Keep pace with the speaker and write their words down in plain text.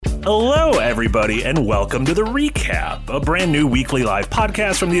Hello, everybody, and welcome to The Recap, a brand new weekly live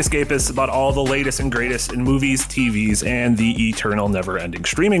podcast from The Escapist about all the latest and greatest in movies, TVs, and the eternal never-ending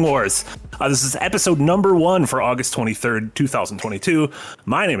streaming wars. This is episode number 1 for August 23rd, 2022.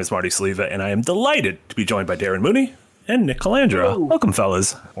 My name is Marty Sliva, and I am delighted to be joined by Darren Mooney and Nick Calandra. Ooh. Welcome,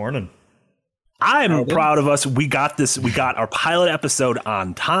 fellas. Morning. I'm proud of us. We got this. We got our pilot episode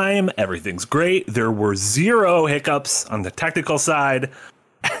on time. Everything's great. There were zero hiccups on the technical side.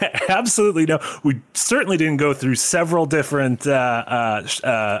 Absolutely no. We certainly didn't go through several different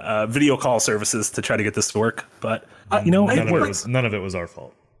video call services to try to get this to work. But none of it was our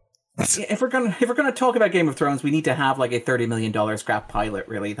fault. If we're gonna talk about Game of Thrones, we need to have like a $30 million scrap pilot.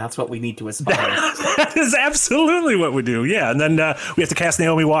 Really, that's what we need to aspire. That is absolutely what we do. Yeah, and then we have to cast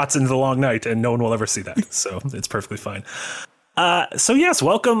Naomi Watts into The Long Night, and no one will ever see that. So it's perfectly fine. So yes,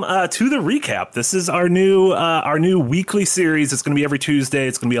 welcome to The Recap. This is our new weekly series. It's going to be every Tuesday.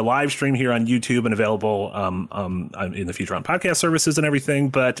 It's going to be a live stream here on YouTube and available in the future on podcast services and everything.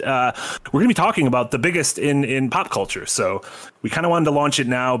 But we're going to be talking about the biggest in pop culture. So we kind of wanted to launch it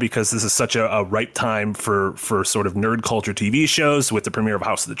now because this is such a ripe time for sort of nerd culture TV shows with the premiere of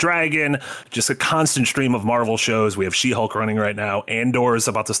House of the Dragon, just a constant stream of Marvel shows. We have She-Hulk running right now. Andor is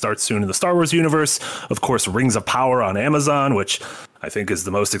about to start soon in the Star Wars universe. Of course, Rings of Power on Amazon, which I think is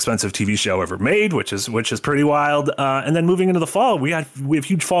the most expensive TV show ever made, which is pretty wild. And then moving into the fall, we have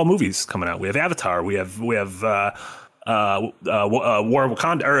huge fall movies coming out. We have Avatar. We have War of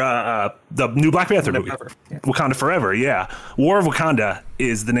Wakanda, or the new Black Panther movie, Wakanda Forever. Yeah, War of Wakanda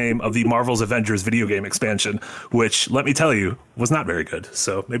is the name of the Marvel's Avengers video game expansion, which, let me tell you, was not very good.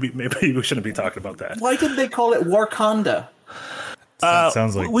 So maybe we shouldn't be talking about that. Why did they call it Wakanda?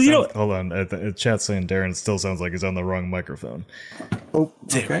 Sounds like. Hold on. Chat's saying Darren still sounds like he's on the wrong microphone. Oh,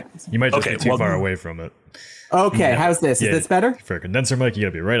 okay. You might just be too far away from it. Okay, how's this? Is this better? For a condenser mic, you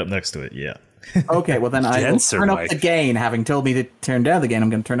gotta be right up next to it. Yeah. Okay, well then I will turn up the gain. Having told me to turn down the gain,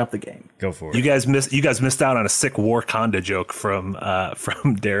 I'm going to turn up the gain. Go for it. You guys missed out on a sick Wakanda joke from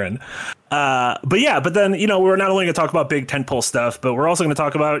Darren. But then we're not only going to talk about big tentpole stuff, but we're also going to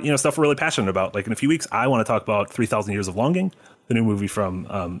talk about stuff we're really passionate about. Like in a few weeks, I want to talk about 3,000 Years of Longing, the new movie from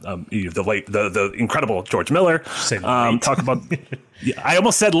the incredible George Miller. Talk about. Yeah, I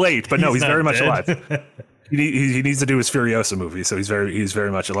almost said late, but no, he's very much alive. He needs to do his Furiosa movie, so he's very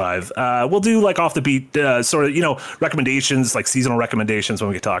much alive. We'll do like off the beat sort of recommendations, like seasonal recommendations when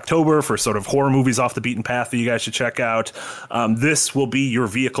we get to October for sort of horror movies off the beaten path that you guys should check out. This will be your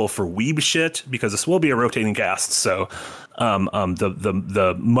vehicle for weeb shit because this will be a rotating cast. So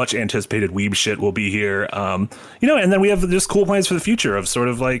the much anticipated weeb shit will be here. And then we have just cool plans for the future of sort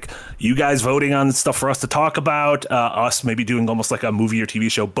of like you guys voting on stuff for us to talk about, us maybe doing almost like a movie or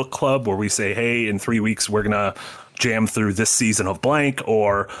TV show book club where we say, hey, in 3 weeks we're gonna jam through this season of blank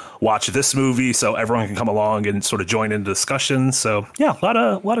or watch this movie so everyone can come along and sort of join in the discussion. So yeah,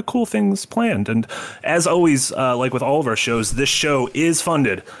 a lot of cool things planned. And as always, like with all of our shows, this show is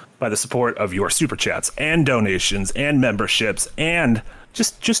funded by the support of your super chats and donations and memberships and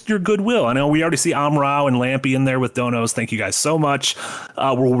just your goodwill. I know we already see Amrao and Lampy in there with donos. Thank you guys so much.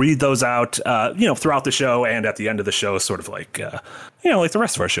 We'll read those out, throughout the show and at the end of the show, sort of like, like the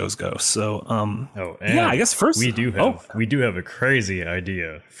rest of our shows go. So, I guess first we do have a crazy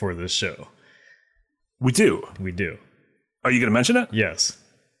idea for this show. We do. Are you going to mention it? Yes.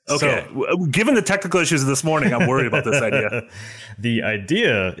 Okay. So, given the technical issues of this morning, I'm worried about this idea. The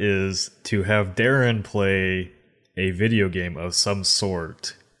idea is to have Darren play a video game of some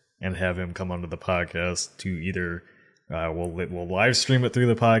sort and have him come onto the podcast to either we'll live stream it through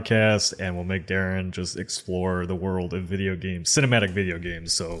the podcast and we'll make Darren just explore the world of video games, cinematic video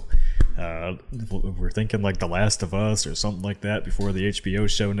games. So we're thinking like The Last of Us or something like that before the HBO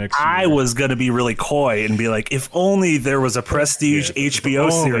show next year. I was going to be really coy and be like, if only there was a prestige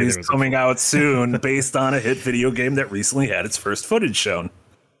HBO series coming out soon based on a hit video game that recently had its first footage shown.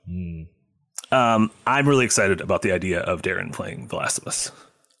 I'm really excited about the idea of Darren playing The Last of Us.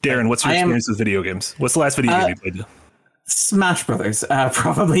 Darren, what's your experience with video games? What's the last video game you played? Smash Brothers,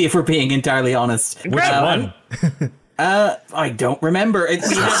 probably, if we're being entirely honest. Which one? I don't remember. We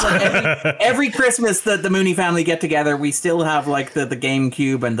have like every Christmas that the Mooney family get together, we still have like the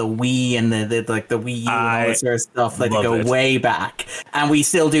GameCube and the Wii and the Wii U and all this sort of stuff that go way back. And we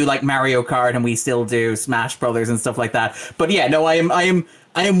still do like Mario Kart and we still do Smash Brothers and stuff like that. But yeah, no, I am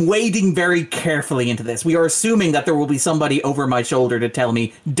I am wading very carefully into this. We are assuming that there will be somebody over my shoulder to tell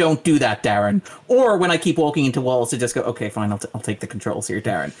me, don't do that, Darren. Or when I keep walking into walls to just go, okay, fine, I'll take the controls here,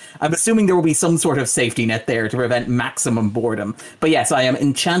 Darren. I'm assuming there will be some sort of safety net there to prevent maximum boredom. But yes, I am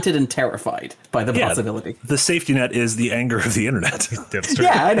enchanted and terrified by the possibility. The safety net is the anger of the internet. That's true.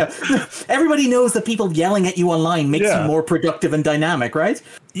 Yeah, I know. Everybody knows that people yelling at you online makes you more productive and dynamic, right?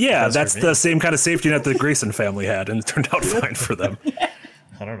 Yeah, that's the same kind of safety net the Grayson family had, and it turned out fine for them.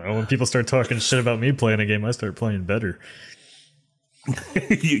 I don't know. When people start talking shit about me playing a game, I start playing better.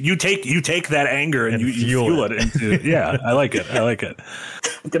 you take that anger and you fuel it into. Yeah, I like it. I'm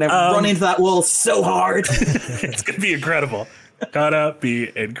gonna run into that wall so hard. It's gonna be incredible. Gotta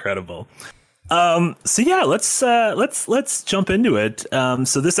be incredible. So yeah, let's jump into it.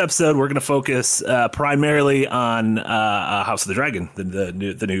 So this episode we're going to focus primarily on House of the Dragon,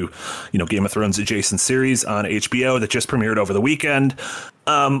 the new Game of Thrones adjacent series on HBO that just premiered over the weekend.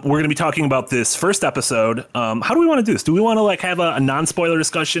 We're going to be talking about this first episode. How do we want to do this? Do we want to have a non-spoiler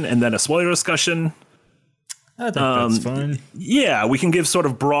discussion and then a spoiler discussion? I think that's fine. Yeah, we can give sort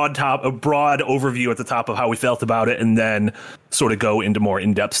of a broad overview at the top of how we felt about it, and then sort of go into more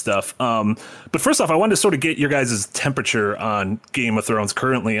in-depth stuff. But first off, I wanted to sort of get your guys' temperature on Game of Thrones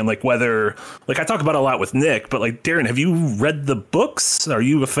currently, and whether I talk about it a lot with Nick, but Darren, have you read the books? Are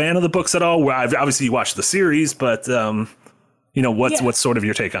you a fan of the books at all? Well, obviously you watched the series, but what's sort of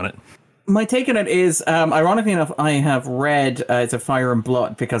your take on it? My take on it is, ironically enough, I have read It's a Fire and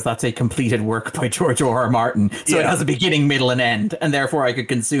Blood because that's a completed work by George R.R. Martin. So it has a beginning, middle, and end, and therefore I could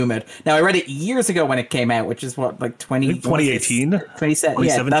consume it. Now, I read it years ago when it came out, which is 2018?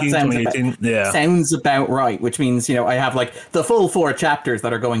 2018? Yeah, sounds about right, which means, I have the full 4 chapters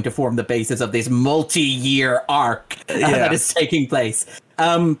that are going to form the basis of this multi-year arc that is taking place.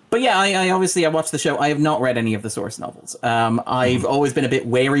 But yeah, I obviously watched the show. I have not read any of the source novels. I've always been a bit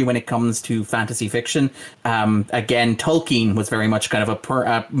wary when it comes to fantasy fiction. Again, Tolkien was very much kind of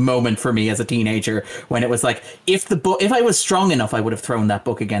a moment for me as a teenager when it was if I was strong enough, I would have thrown that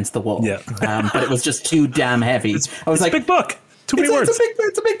book against the wall. Yeah. But it was just too damn heavy. I was it's a big book. Too many words.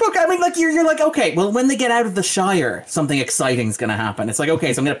 It's a big book. I mean, you're okay, well, when they get out of the Shire, something exciting is going to happen. It's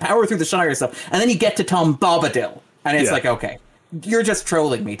okay, so I'm going to power through the Shire stuff. And then you get to Tom Bombadil. And it's okay. You're just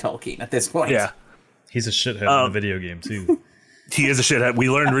trolling me, Tolkien, at this point. Yeah. He's a shithead in the video game, too. He is a shithead. We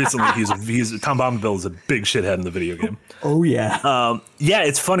learned recently Tom Bombadil is a big shithead in the video game. Oh, yeah. Yeah,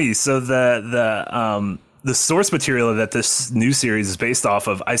 it's funny. So the source material that this new series is based off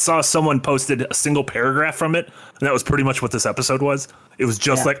of, I saw someone posted a single paragraph from it, and that was pretty much what this episode was. It was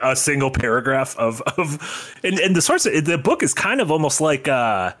just a single paragraph of and the source, the book is kind of almost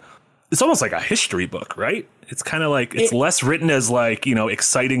it's almost like a history book, right? It's kind of it's less written as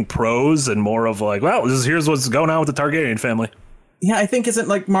exciting prose and more of here's what's going on with the Targaryen family. Yeah, I think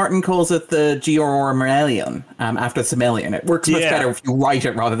isn't Martin calls it the Gior Ormelion after Silmarillion. It works much better if you write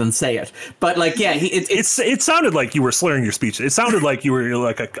it rather than say it. But it sounded like you were slurring your speech. It sounded like you were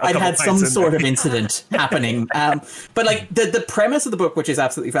I'd had some sort of incident happening. But the premise of the book, which is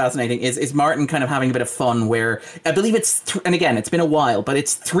absolutely fascinating, is Martin kind of having a bit of fun. Where I believe and again, it's been a while, but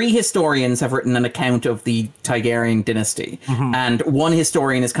it's 3 historians have written an account of the Targaryen dynasty, and one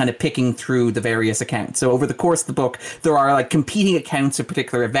historian is kind of picking through the various accounts. So over the course of the book, there are competing accounts of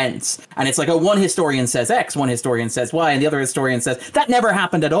particular events, and it's one historian says X, one historian says Y, and the other historian says that never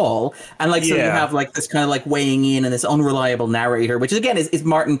happened at all. And so you have this kind of weighing in and this unreliable narrator, which again is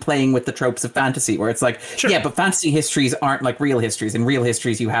Martin playing with the tropes of fantasy, where it's sure. Yeah, but fantasy histories aren't like real histories. In real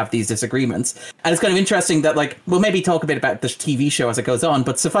histories you have these disagreements, and it's kind of interesting that we'll maybe talk a bit about the TV show as it goes on,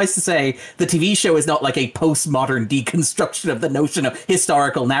 but suffice to say the TV show is not a postmodern deconstruction of the notion of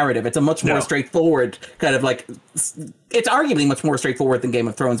historical narrative. It's a much more straightforward kind of it's arguably much more straightforward than Game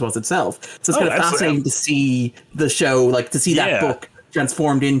of Thrones was itself. So it's kind of fascinating to see the show, to see that book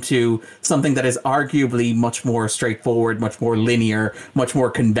transformed into something that is arguably much more straightforward, much more linear, much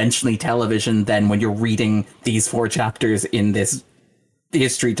more conventionally television than when you're reading these 4 chapters in this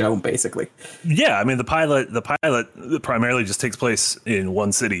history tome, basically. Yeah, I mean the pilot primarily just takes place in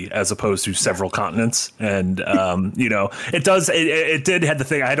one city as opposed to several continents, and it did have the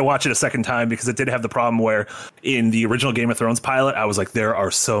thing. I had to watch it a second time because it did have the problem where in the original Game of Thrones pilot I was there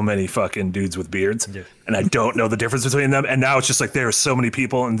are so many fucking dudes with beards, and I don't know the difference between them, and now it's just there are so many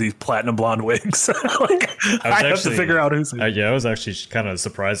people in these platinum blonde wigs. I have to figure out who's I was actually kind of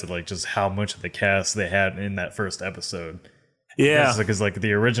surprised at just how much of the cast they had in that first episode. Yeah, because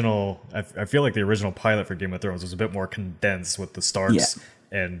the original, I feel like the original pilot for Game of Thrones was a bit more condensed with the Starks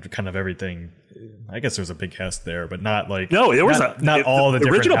and kind of everything. I guess there's a big cast there, but not no, it was not all the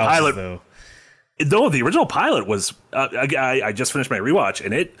different original houses, pilot though. No, the original pilot was. I just finished my rewatch,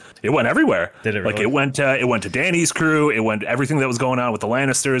 and it went everywhere. Did it really? Like it went to Dany's crew. It went everything that was going on with the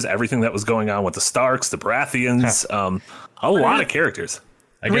Lannisters, everything that was going on with the Starks, the Baratheons, a lot of characters.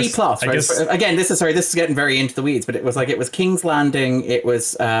 Three plots, right? Again, this is getting very into the weeds, but it was King's Landing, it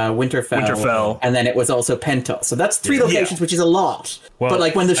was Winterfell, and then it was also Pentos. So that's 3 locations, which is a lot. Well, but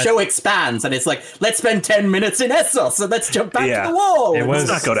like when the show expands and it's like, let's spend 10 minutes in Essos, so let's jump back to the wall. Let's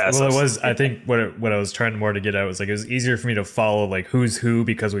not go to Essos. Well, it was. I think what I was trying more to get at was like it was easier for me to follow like who's who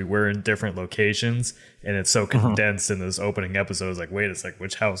because we were in different locations, and it's so condensed in this opening episode. It's like, wait, it's like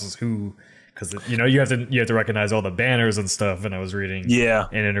which house is who. Because you have to recognize all the banners and stuff. And I was reading an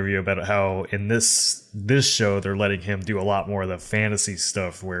interview about how in this show they're letting him do a lot more of the fantasy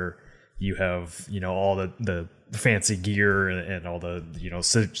stuff where you have all the fancy gear and all the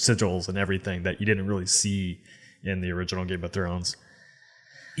sigils and everything that you didn't really see in the original Game of Thrones.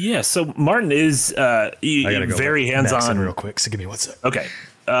 Yeah, so Martin is very hands-on. Real quick, so give me 1 sec. Okay.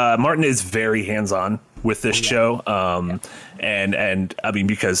 Martin is very hands-on with this show, and I mean,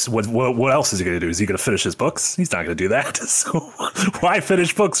 because what else is he going to do? Is he going to finish his books? He's not going to do that. So why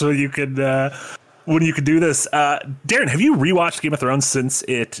finish books when you could do this? Darren, have you rewatched Game of Thrones since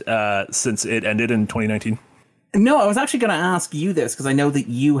it ended in 2019? No, I was actually going to ask you this because I know that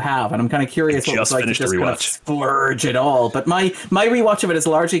you have, and I'm kind of curious what it's like to just kind of splurge it all. But my rewatch of it has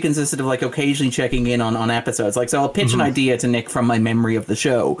largely consisted of like occasionally checking in on episodes. Like, so I'll pitch an idea to Nick from my memory of the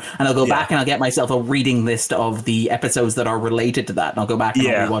show, and I'll go back and I'll get myself a reading list of the episodes that are related to that, and I'll go back and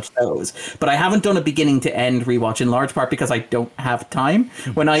I'll rewatch those. But I haven't done a beginning to end rewatch in large part because I don't have time.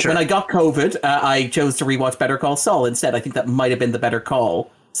 When I got COVID, I chose to rewatch Better Call Saul instead. I think that might have been the better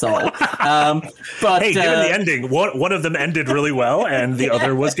call. So, but hey, given the ending, one of them ended really well, and the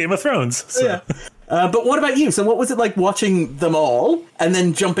other was Game of Thrones. So. But what about you? So, what was it like watching them all and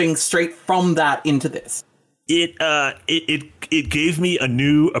then jumping straight from that into this? It gave me a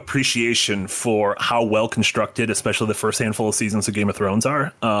new appreciation for how well constructed, especially the first handful of seasons of Game of Thrones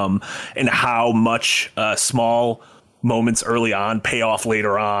are, and how much small moments early on pay off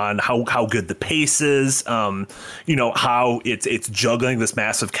later on, how good the pace is, how it's juggling this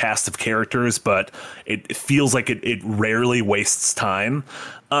massive cast of characters, but it feels like it rarely wastes time.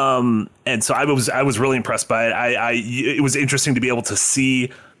 And so I was really impressed by it. It was interesting to be able to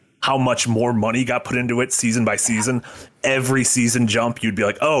see how much more money got put into it season by season. Every season jump, you'd be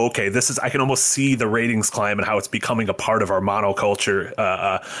like, oh, okay, I can almost see the ratings climb and how it's becoming a part of our monoculture,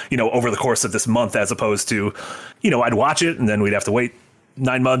 over the course of this month, as opposed to, I'd watch it and then we'd have to wait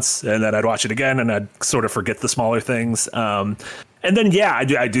 9 months and then I'd watch it again and I'd sort of forget the smaller things. And then, I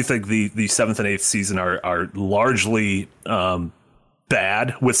do think the 7th and 8th season are largely,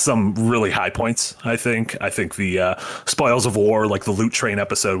 bad with some really high points. I think the Spoils of War, like the loot train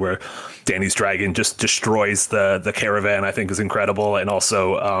episode where Dany's dragon just destroys the caravan, I think is incredible. And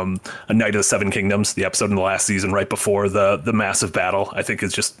also A Night of the Seven Kingdoms, the episode in the last season right before the massive battle, I think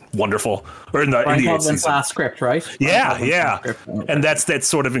is just wonderful. Or in the 8th season. Last script, right? Yeah. And that's that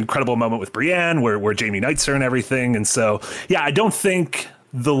sort of incredible moment with Brienne where Jaime knights her and everything. And so I don't think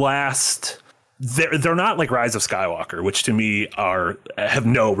the last they're not like Rise of Skywalker, which to me have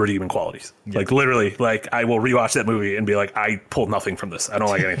no redeeming qualities. Yeah. Like literally, like I will rewatch that movie and be like, I pulled nothing from this. I don't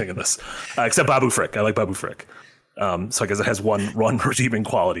like anything in this except Babu Frick. I like Babu Frick. So I guess it has one redeeming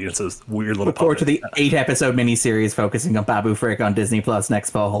quality. It's a weird little. Look forward to the 8-episode miniseries focusing on Babu Frick on Disney Plus next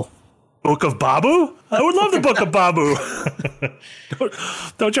fall. Book of Babu? I would love the Book of Babu.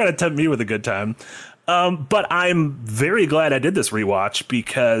 Don't try to tempt me with a good time. But I'm very glad I did this rewatch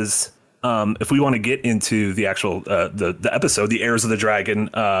because. If we want to get into the actual the episode, The Heirs of the Dragon,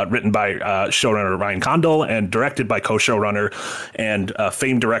 written by showrunner Ryan Condal and directed by co-showrunner and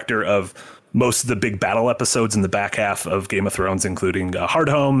famed director of most of the big battle episodes in the back half of Game of Thrones, including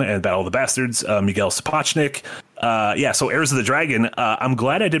Hardhome and Battle of the Bastards, Miguel Sapochnik. So Heirs of the Dragon, I'm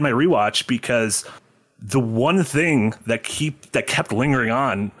glad I did my rewatch because the one thing that kept lingering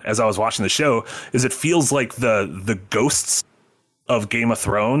on as I was watching the show is it feels like the ghosts of Game of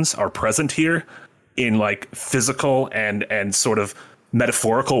Thrones are present here in like physical and sort of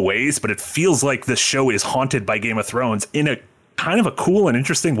metaphorical ways, but it feels like this show is haunted by Game of Thrones in a kind of a cool and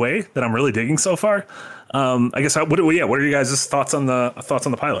interesting way that I'm really digging so far. I guess what are you guys' thoughts on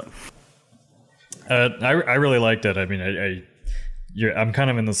the pilot? I really liked it. I mean, I'm kind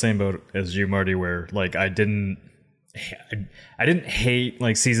of in the same boat as you, Marty, where like I didn't hate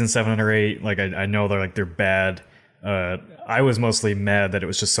like season 7 or 8. Like I know they're bad. I was mostly mad that it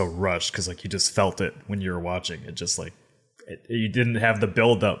was just so rushed because like you just felt it when you were watching it. Just like you didn't have the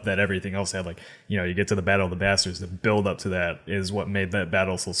build up that everything else had. Like, you know, you get to the Battle of the Bastards, the build up to that is what made that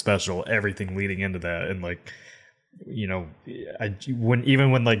battle so special. Everything leading into that, and like, you know,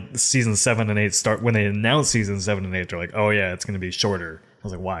 when like season 7 and 8 start, when they announced season 7 and 8, they're like, oh yeah, it's going to be shorter. I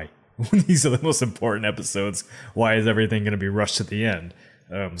was like, why? These are the most important episodes. Why is everything going to be rushed to the end?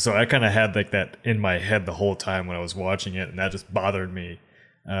 So I kind of had like that in my head the whole time when I was watching it, and that just bothered me.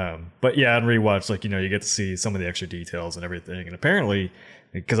 But yeah, on rewatch, like, you know, you get to see some of the extra details and everything. And apparently,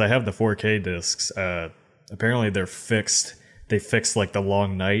 because I have the 4K discs, apparently they fixed like the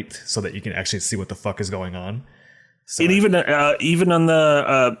long night so that you can actually see what the fuck is going on. So, and even on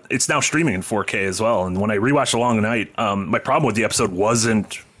the it's now streaming in 4K as well. And when I rewatched The Long Night, my problem with the episode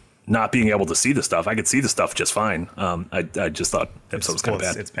wasn't not being able to see the stuff. I could see the stuff just fine. I just thought the episode was kind of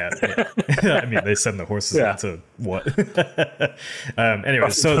bad. It's bad. Yeah. I mean, they send the horses into what? Anyway,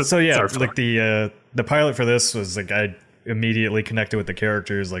 so yeah, like the pilot for this was like, I immediately connected with the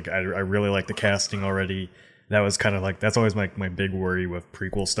characters. Like I really like the casting already. That was kind of like, that's always my big worry with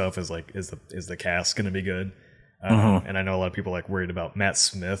prequel stuff is like, is the cast going to be good? And I know a lot of people like worried about Matt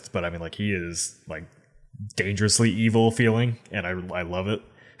Smith, but I mean, like, he is like dangerously evil feeling, and I love it.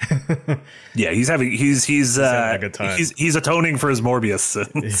 Yeah, he's having a good time. He's atoning for his Morbius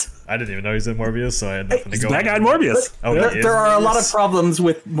sins. I didn't even know he's in Morbius, so I had nothing to go. That guy in Morbius. There are a lot of problems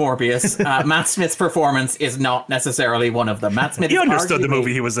with Morbius. Matt Smith's performance is not necessarily one of them. Matt Smith. He understood the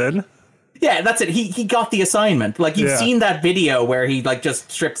movie he was in. Yeah, that's it. He got the assignment. Like, you've seen that video where he like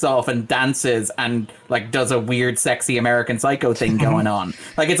just strips off and dances and like does a weird, sexy American Psycho thing going on.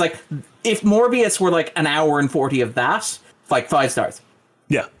 Like, it's like, if Morbius were like an hour and 40 of that, like 5 stars.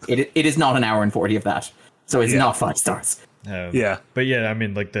 Yeah, it is not an hour and 40 of that, so it's not 5 stars. Yeah, but yeah, I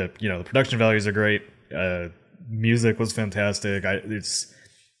mean, like, the production values are great. Music was fantastic.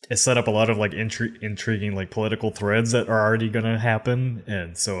 It set up a lot of like intriguing like political threads that are already gonna happen,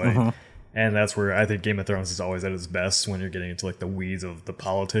 and so and that's where I think Game of Thrones is always at its best, when you're getting into like the weeds of the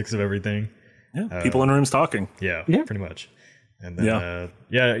politics of everything. Yeah, people in rooms talking. Yeah, pretty much. And then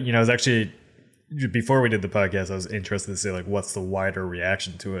you know, I was actually, before we did the podcast, I was interested to see like what's the wider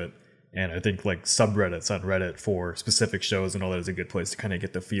reaction to it, and I think like subreddits on Reddit for specific shows and all that is a good place to kind of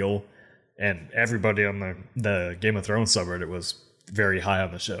get the feel. And everybody on the Game of Thrones subreddit was very high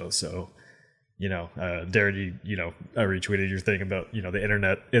on the show, so. You know, Darren, you know, I retweeted your thing about, you know, the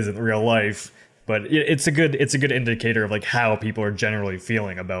internet isn't real life, but it's a good indicator of like how people are generally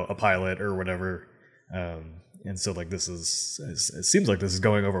feeling about a pilot or whatever. And so like it seems like this is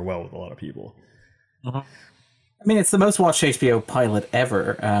going over well with a lot of people. I mean, it's the most watched HBO pilot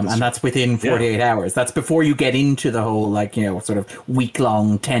ever, and that's within 48 hours. That's before you get into the whole, like, you know, sort of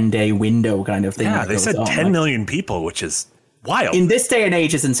week-long, 10-day window kind of thing. Yeah, they said 10 million people, which is wild. In this day and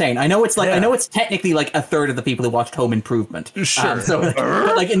age, is insane. I know it's like, I know it's technically like a third of the people who watched Home Improvement. Sure.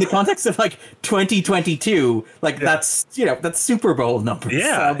 But like in the context of like 2022, like that's, you know, that's Super Bowl numbers.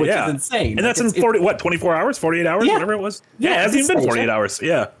 Which is insane. And like, that's in 24 hours, 48 hours, whatever it was. Yeah, it hasn't even been 48 hours.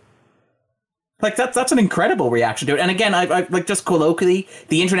 Yeah. Like that's an incredible reaction to it. And again, I like, just colloquially,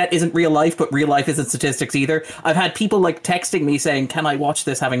 the internet isn't real life, but real life isn't statistics either. I've had people like texting me saying, "Can I watch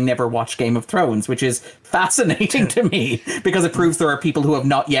this?" having never watched Game of Thrones, which is fascinating to me because it proves there are people who have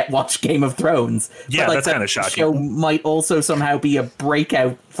not yet watched Game of Thrones. Yeah, but, like, that's kind of shocking. Show might also somehow be a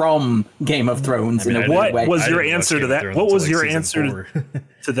breakout from Game of Thrones. What was your answer to that? What was your answer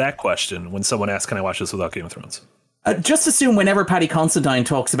to that question when someone asked, "Can I watch this without Game of Thrones?" Just assume whenever Paddy Considine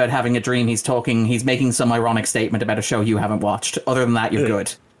talks about having a dream, he's making some ironic statement about a show you haven't watched. Other than that, you're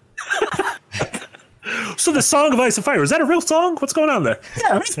good. So the Song of Ice and Fire, is that a real song? What's going on there?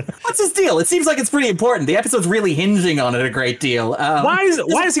 Yeah, what's his deal? It seems like it's pretty important. The episode's really hinging on it a great deal. Why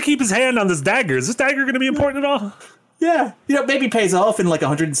does he keep his hand on this dagger? Is this dagger going to be important at all? Yeah, you know, maybe pays off in like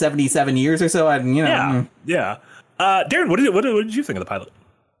 177 years or so. And you know, Darren, what did you think of the pilot?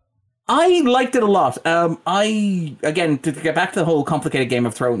 I liked it a lot. Again, to get back to the whole complicated Game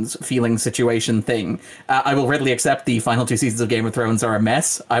of Thrones feeling situation thing, I will readily accept the final 2 seasons of Game of Thrones are a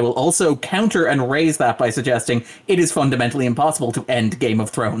mess. I will also counter and raise that by suggesting it is fundamentally impossible to end Game of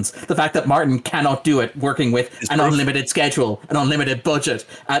Thrones. The fact that Martin cannot do it working with an unlimited schedule, an unlimited budget,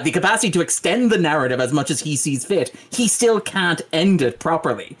 the capacity to extend the narrative as much as he sees fit, he still can't end it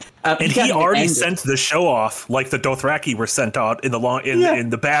properly. And he already sent the show off like the Dothraki were sent out in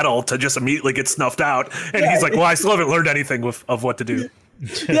the battle to just immediately get snuffed out. And he's like, well, I still haven't learned anything of what to do.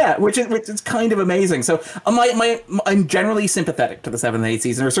 Yeah, which is kind of amazing. So I'm generally sympathetic to the 7th and 8th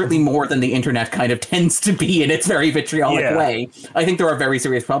season, or certainly more than the internet kind of tends to be in its very vitriolic way. I think there are very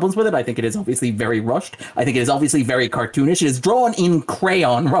serious problems with it. I think it is obviously very rushed. I think it is obviously very cartoonish. It is drawn in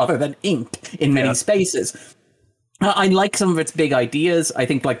crayon rather than ink in many spaces. I like some of its big ideas. I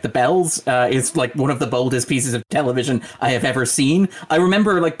think like The Bells is like one of the boldest pieces of television I have ever seen. I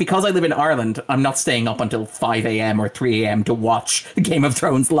remember like because I live in Ireland, I'm not staying up until 5 a.m. or 3 a.m. to watch Game of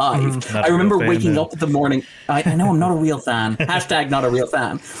Thrones live. I remember waking up the morning. I know I'm not a real fan. Hashtag not a real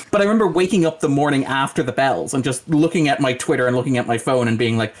fan. But I remember waking up the morning after The Bells and just looking at my Twitter and looking at my phone and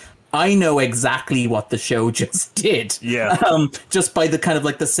being like, I know exactly what the show just did. Yeah. Just by the kind of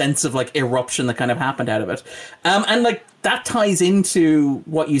like the sense of like eruption that kind of happened out of it. And like that ties into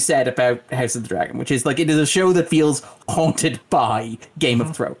what you said about House of the Dragon, which is like it is a show that feels haunted by Game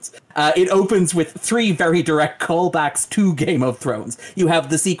of Thrones. It opens with 3 very direct callbacks to Game of Thrones. You have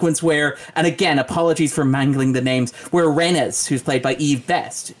the sequence where, and again, apologies for mangling the names, where Rhaenys, who's played by Eve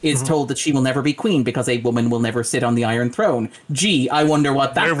Best, is told that she will never be queen because a woman will never sit on the Iron Throne. Gee, I wonder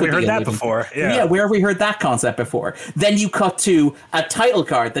what that could be. Where have we heard that before? Yeah, where have we heard that concept before? Then you cut to a title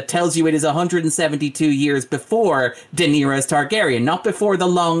card that tells you it is 172 years before Daenerys Targaryen, not before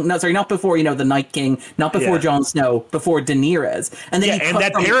not before, the Night King, not before Jon Snow, before Daenerys. And then and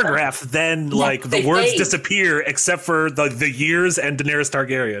that paragraph, then like the words disappear except for the years and Daenerys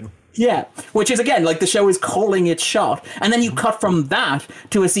Targaryen. Yeah, which is, again, like the show is calling its shot. And then you cut from that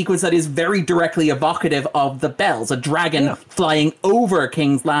to a sequence that is very directly evocative of The Bells, a dragon flying over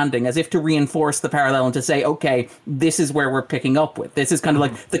King's Landing as if to reinforce the parallel and to say, okay, this is where we're picking up with. This is kind of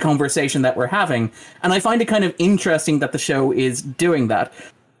like the conversation that we're having. And I find it kind of interesting that the show is doing that.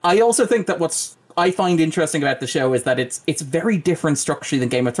 I also think that what's I find interesting about the show is that it's very different structurally than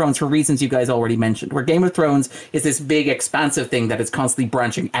Game of Thrones for reasons you guys already mentioned, where Game of Thrones is this big expansive thing that is constantly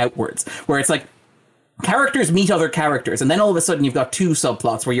branching outwards, where it's like characters meet other characters, and then all of a sudden you've got 2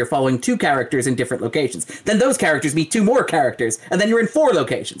 subplots where you're following 2 characters in different locations. Then those characters meet 2 more characters, and then you're in 4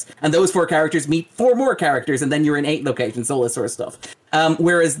 locations. And those 4 characters meet 4 more characters, and then you're in 8 locations, all this sort of stuff.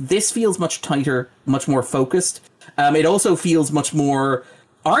 Whereas this feels much tighter, much more focused. It also feels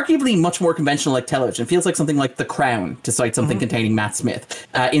arguably much more conventional like television. It feels like something like The Crown, to cite something containing Matt Smith.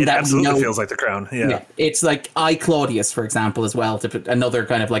 It absolutely feels like The Crown, yeah. It's like I, Claudius, for example, as well, to put another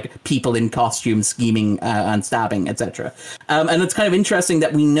kind of like people in costume scheming and stabbing, etc. And it's kind of interesting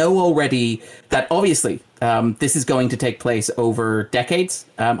that we know already that obviously this is going to take place over decades.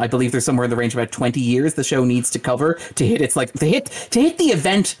 I believe there's somewhere in the range of about 20 years the show needs to cover to hit its like to hit the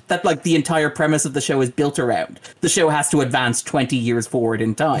event that like the entire premise of the show is built around. The show has to advance 20 years forward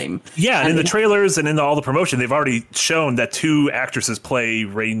in time. Yeah, and in the trailers and in all the promotion, they've already shown that 2 actresses play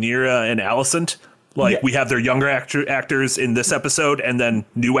Rhaenyra and Alicent. We have their younger actors in this episode, and then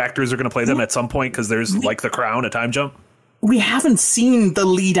new actors are going to play them at some point because there's like The Crown, a time jump. We haven't seen the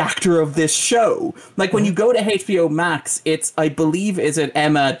lead actor of this show. Like when you go to HBO Max, it's, I believe, is it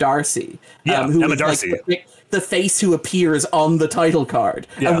Emma Darcy? Who Emma Darcy. Like the face who appears on the title card.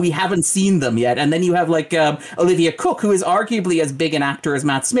 Yeah. And we haven't seen them yet. And then you have like Olivia Cooke, who is arguably as big an actor as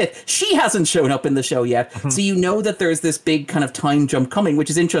Matt Smith. She hasn't shown up in the show yet. So you know that there's this big kind of time jump coming, which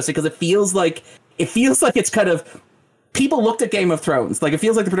is interesting because it feels like it's kind of... People looked at Game of Thrones, like it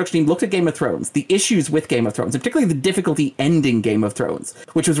feels like the production team looked at Game of Thrones, the issues with Game of Thrones, and particularly the difficulty ending Game of Thrones,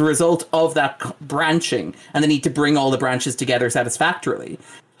 which was a result of that branching and the need to bring all the branches together satisfactorily,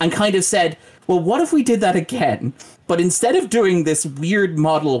 and kind of said, well, what if we did that again? But instead of doing this weird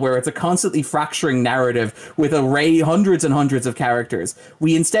model where it's a constantly fracturing narrative with hundreds and hundreds of characters,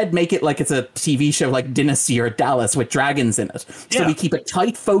 we instead make it like it's a TV show like Dynasty or Dallas with dragons in it. So we keep a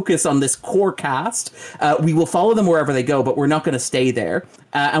tight focus on this core cast. We will follow them wherever they go, but we're not going to stay there.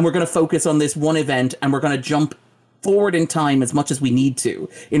 And we're going to focus on this one event, and we're going to jump forward in time as much as we need to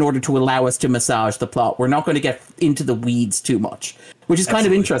in order to allow us to massage the plot. We're not going to get into the weeds too much, which is kind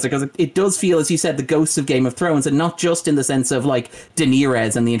of interesting because it does feel, as you said, the ghosts of Game of Thrones, and not just in the sense of like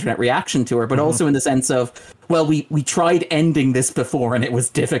Daenerys and the internet reaction to her, but also in the sense of, well, we tried ending this before and it was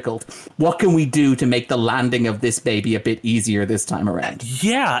difficult. What can we do to make the landing of this baby a bit easier this time around?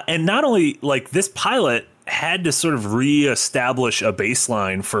 Yeah, and not only like this pilot had to sort of reestablish a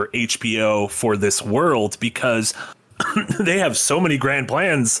baseline for HBO for this world because they have so many grand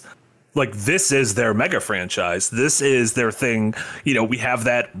plans. Like, this is their mega franchise. This is their thing. You know, we have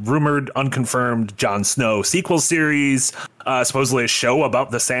that rumored, unconfirmed Jon Snow sequel series, supposedly a show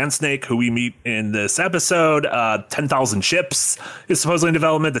about the Sand Snake, who we meet in this episode. 10,000 Ships is supposedly in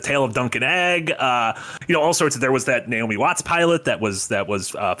development. The Tale of Dunk and Egg. You know, all sorts of. There was that Naomi Watts pilot that was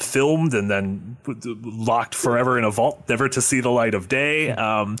filmed and then locked forever in a vault, never to see the light of day.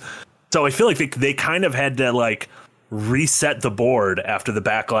 So I feel like they kind of had to like reset the board after the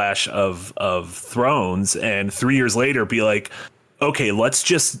backlash of Thrones, and 3 years later be like, okay, let's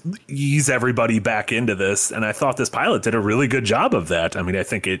just ease everybody back into this. And I thought this pilot did a really good job of that. I mean, I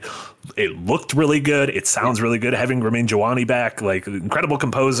think it looked really good. It sounds really good. Having Ramin Djawadi back, like incredible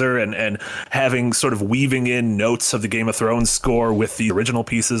composer, and having sort of weaving in notes of the Game of Thrones score with the original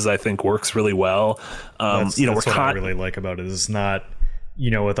pieces, I think works really well. That's what I really like about it. It's not,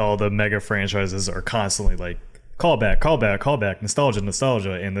 with all the mega franchises are constantly like, callback,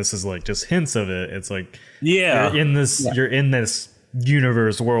 nostalgia, and this is like just hints of it. It's like you're in this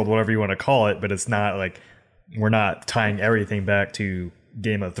universe, world, whatever you want to call it, but it's not like we're not tying everything back to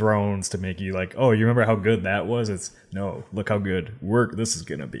Game of Thrones to make you like, oh, you remember how good that was? It's no, look how good this is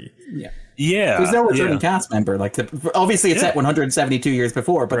gonna be. There's no returning cast member. Like, obviously it's set 172 years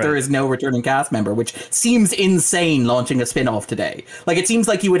before, but there is no returning cast member, which seems insane launching a spin-off today. Like, it seems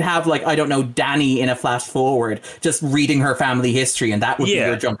like you would have, like, I don't know, Dany in a flash forward just reading her family history, and that would be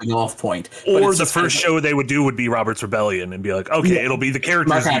your jumping off point. Or the first show they would do would be Robert's Rebellion and be like, okay, it'll be the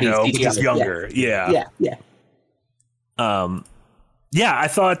characters but just younger. Yeah. I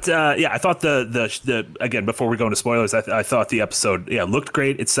thought the again, before we go into spoilers, I thought the episode looked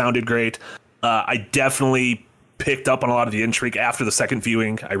great. It sounded great. I definitely picked up on a lot of the intrigue after the second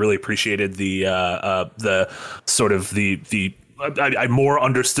viewing. I really appreciated the sort of the I more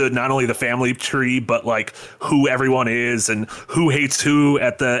understood not only the family tree, but like who everyone is and who hates who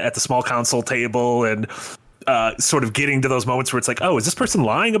at the small council table, and sort of getting to those moments where it's like, oh, is this person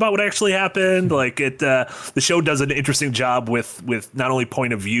lying about what actually happened? Like the show does an interesting job with not only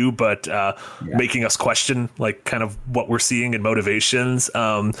point of view, but making us question like kind of what we're seeing and motivations.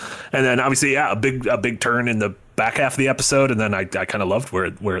 And then obviously, a big turn in the back half of the episode. And then I kind of loved where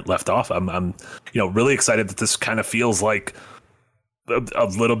it left off. I'm really excited that this kind of feels like a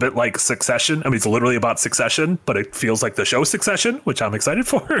little bit like Succession. I mean, it's literally about Succession, but it feels like the show Succession, which I'm excited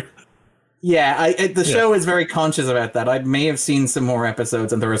for. Yeah, the show is very conscious about that. I may have seen some more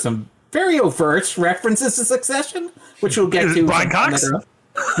episodes, and there are some very overt references to Succession, which we'll get to. Brian Cox?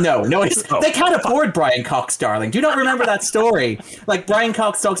 No, they can't afford Brian Cox, darling. Do you not remember that story? Like, Brian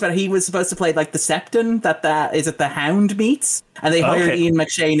Cox talks about he was supposed to play like the Septon that is it the Hound meets, and they hired Ian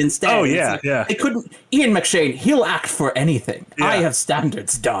McShane instead. Oh yeah. They couldn't. Ian McShane, he'll act for anything. Yeah. I have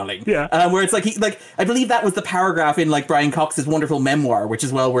standards, darling. Yeah. Where it's like I believe that was the paragraph in like Brian Cox's wonderful memoir, which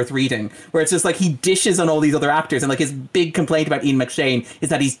is well worth reading, where it's just like he dishes on all these other actors, and like his big complaint about Ian McShane is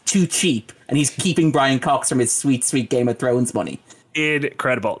that he's too cheap and he's keeping Brian Cox from his sweet Game of Thrones money.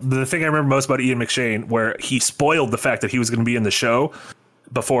 Incredible. The thing I remember most about Ian McShane, where he spoiled the fact that he was going to be in the show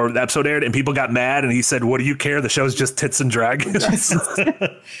before the episode aired, and people got mad, and he said, "What do you care? The show's just tits and dragons."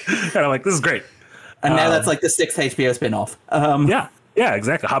 And I'm like, this is great. And now that's like the 6th HBO spinoff. Yeah,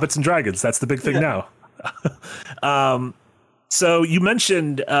 exactly. Hobbits and dragons. That's the big thing now. So you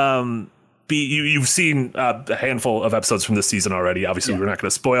mentioned you've seen a handful of episodes from this season already. Obviously, we're not going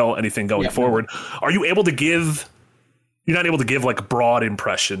to spoil anything going forward. Are you able to give? You're not able to give like a broad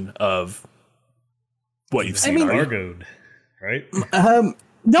impression of what you've seen. Argoed, right?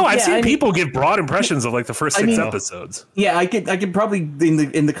 No, I've seen people give broad impressions of like the first 6 episodes. Yeah, I could probably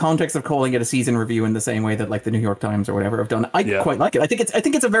in the context of calling it a season review in the same way that like the New York Times or whatever have done. I quite like it. I think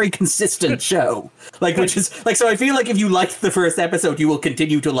it's a very consistent show. Like, which is like, so I feel like if you liked the first episode, you will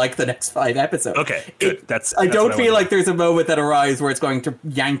continue to like the next 5 episodes. Okay, good. I don't feel like there's a moment that arrives where it's going to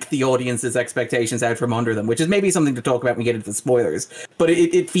yank the audience's expectations out from under them, which is maybe something to talk about when we get into the spoilers. But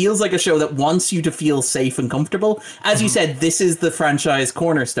it feels like a show that wants you to feel safe and comfortable. As you said, this is the franchise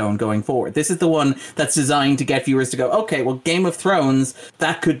cornerstone going forward. This is the one that's designed to get viewers to go, okay, well, Game of Thrones,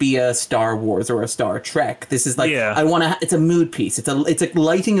 that could be a Star Wars or a Star Trek. This is like, it's a mood piece. It's a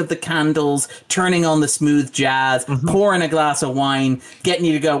lighting of the candles, turning on the smooth jazz, pouring a glass of wine, getting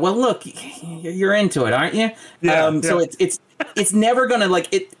you to go, well, look, you're into it, aren't you? So it's never gonna like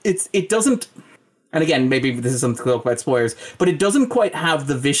it doesn't. And again, maybe this is something to talk about spoilers, but it doesn't quite have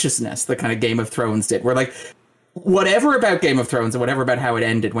the viciousness that kind of Game of Thrones did, where like, whatever about Game of Thrones and whatever about how it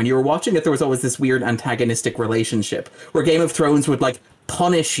ended, when you were watching it, there was always this weird antagonistic relationship where Game of Thrones would like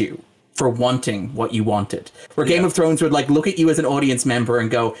punish you for wanting what you wanted. Where Game of Thrones would like look at you as an audience member and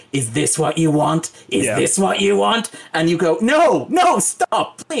go, is this what you want? Is this what you want? And you go, no,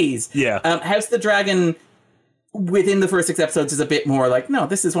 stop, please. House the Dragon within the first 6 episodes is a bit more like, no,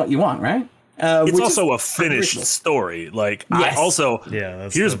 this is what you want, right? It's also a finished story. Like, I also,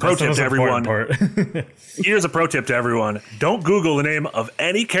 here's a pro tip to everyone. Here's a pro tip to everyone. Don't Google the name of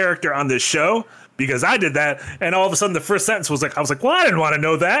any character on this show, because I did that. And all of a sudden the first sentence was like, I was like, well, I didn't want to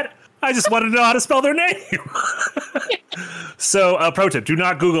know that. I just wanted to know how to spell their name. So pro tip, do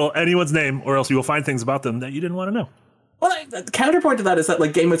not Google anyone's name, or else you will find things about them that you didn't want to know. Well, the counterpoint to that is that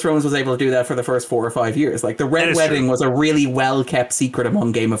like Game of Thrones was able to do that for the first 4 or 5 years. Like the Red Wedding was a really well kept secret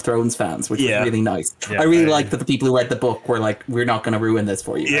among Game of Thrones fans, which was really nice. Yeah, I really liked that the people who read the book were like, "We're not going to ruin this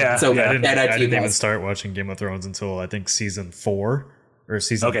for you." Yeah. So I didn't even start watching Game of Thrones until I think season 4 or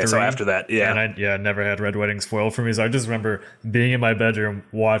season 3. So after that, and I never had Red Wedding spoiled for me. So I just remember being in my bedroom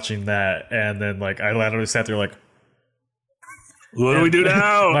watching that, and then like I literally sat there like, what do we do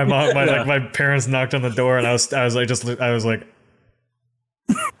now? My parents knocked on the door, and I was like,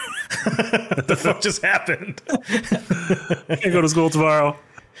 what the fuck just happened? Can't go to school tomorrow.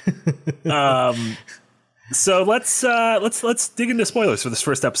 So let's dig into spoilers for this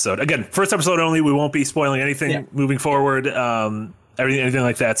first episode. Again, first episode only. We won't be spoiling anything moving forward. Anything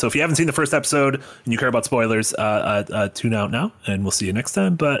like that. So if you haven't seen the first episode and you care about spoilers, tune out now, and we'll see you next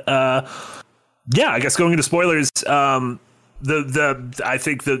time. But I guess going into spoilers. I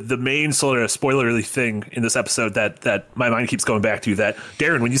think the main sort of spoilerly thing in this episode that my mind keeps going back to, that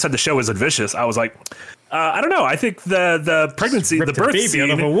Darren, when you said the show isn't vicious, I was like, I don't know. I think the pregnancy, the birth baby scene,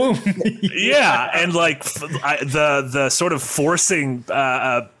 out of a womb. and like the sort of forcing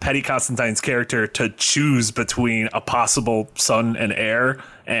Petty Constantine's character to choose between a possible son and heir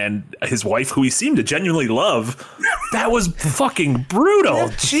and his wife, who he seemed to genuinely love. That was fucking brutal.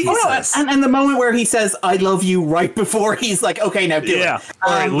 Jesus. And the moment where he says, "I love you," right before he's like, "Okay, now do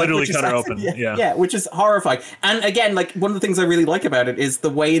it." Literally cut her open. Yeah, which is horrifying. And again, like one of the things I really like about it is the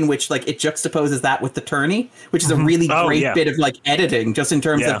way in which like it juxtaposes that with the tourney, which is a really great bit of like editing, just in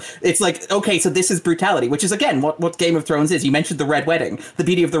terms of it's like, okay, so this is brutality, which is again what Game of Thrones is. You mentioned the Red Wedding. The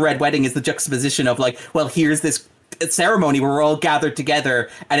beauty of the Red Wedding is the juxtaposition of like, well, here's this ceremony where we're all gathered together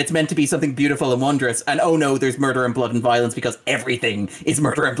and it's meant to be something beautiful and wondrous, and oh no, there's murder and blood and violence, because everything is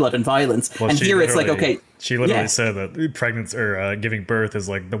murder and blood and violence. Well, and here it's like, okay, she literally said that pregnancy or giving birth is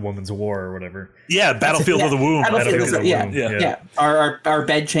like the woman's war or whatever. Yeah, battlefield of the womb. Yeah. Our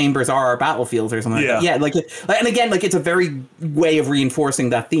bed chambers are our battlefields or something. Like that. And again, like it's a very way of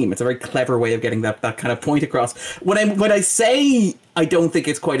reinforcing that theme. It's a very clever way of getting that kind of point across. When I say I don't think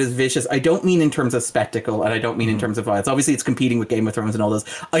it's quite as vicious, I don't mean in terms of spectacle, and I don't mean in terms of violence. Obviously, it's competing with Game of Thrones and all those.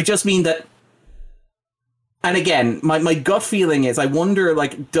 I just mean that. And again, my gut feeling is, I wonder,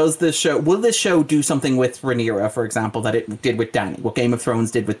 like, will this show do something with Rhaenyra, for example, that it did with Dany, what Game of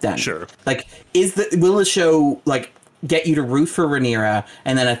Thrones did with Dany? Sure. Like, will the show, like, get you to root for Rhaenyra,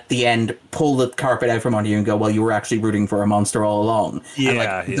 and then at the end pull the carpet out from under you and go, well, you were actually rooting for a monster all along?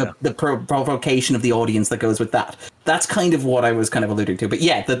 The provocation of the audience that goes with that. That's kind of what I was kind of alluding to. But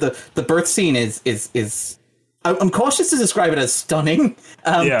yeah, the birth scene is I'm cautious to describe it as stunning,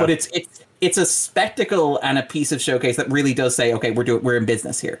 but it's a spectacle and a piece of showcase that really does say, okay, we're in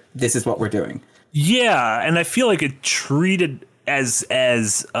business here. This is what we're doing. Yeah, and I feel like it treated as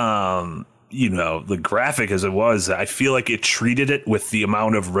the graphic as it was, I feel like it treated it with the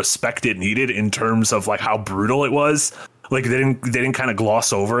amount of respect it needed in terms of like how brutal it was. Like they didn't kind of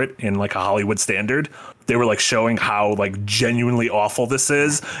gloss over it in like a Hollywood standard. They were like showing how like genuinely awful this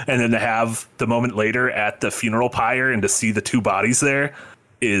is, and then to have the moment later at the funeral pyre and to see the two bodies there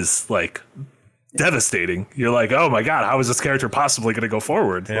is like devastating. You're like, oh my god, how is this character possibly going to go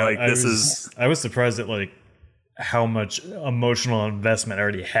forward? Yeah, like I was surprised at like how much emotional investment I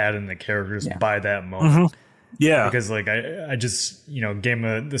already had in the characters by that moment. Mm-hmm. Yeah, because like I just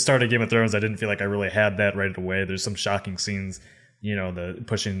the start of Game of Thrones, I didn't feel like I really had that right away. There's some shocking scenes, the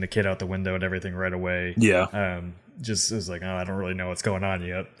pushing the kid out the window and everything right away. Yeah, just it was like, oh, I don't really know what's going on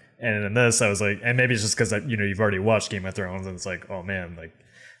yet. And in this, I was like, and maybe it's just because you've already watched Game of Thrones, and it's like, oh man, like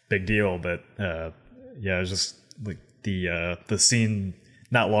big deal. But it was just like the scene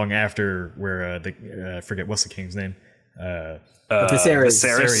not long after where I forget what's the king's name.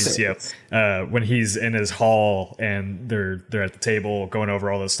 Viserys. Yeah. When he's in his hall and they're at the table going over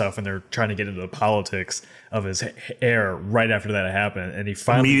all this stuff, and they're trying to get into the politics of his heir right after that happened, and he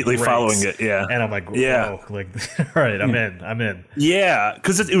finally immediately breaks, following it. Yeah. And I'm like, whoa, like, all right, I'm in. Yeah,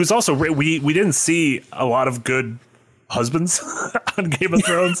 because it was also we didn't see a lot of good husbands on Game of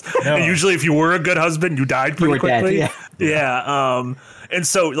Thrones. No. And usually, if you were a good husband, you died pretty quickly. Dead, yeah. And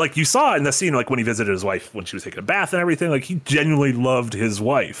so, like, you saw in the scene, like, when he visited his wife when she was taking a bath and everything, like, he genuinely loved his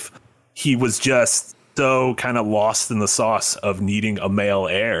wife. He was just so kind of lost in the sauce of needing a male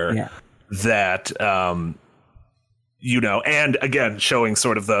heir that, and again, showing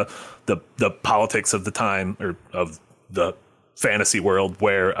sort of the politics of the time, or of the fantasy world,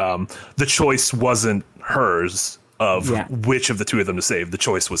 where the choice wasn't hers of which of the two of them to save. The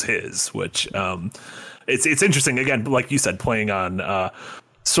choice was his, which... It's interesting, again, like you said, playing on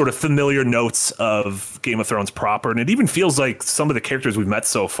sort of familiar notes of Game of Thrones proper. And it even feels like some of the characters we've met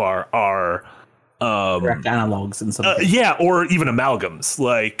so far are direct analogs and something. Yeah, or even amalgams.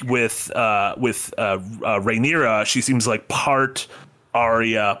 Like with Rhaenyra, she seems like part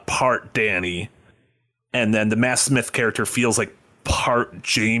Arya, part Dany, and then the Matt Smith character feels like part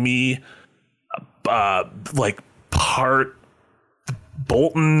Jaime, like part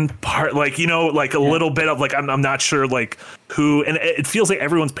Bolton, part like like a little bit of like I'm not sure like who, and it feels like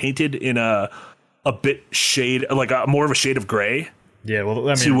everyone's painted in a bit shade, like more of a shade of gray. Yeah, well,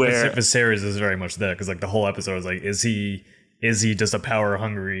 I mean, Viserys is very much that, because like the whole episode is like, is he just a power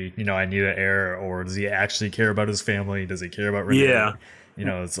hungry, I need an heir, or does he actually care about his family? Does he care about Rhaenyra?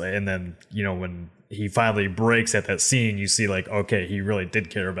 It's like, and then when he finally breaks at that scene, you see like, okay, he really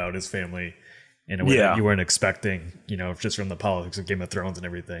did care about his family in a way that you weren't expecting, just from the politics of Game of Thrones and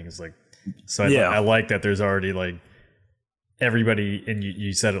everything. It's like, so I like that there's already like everybody, and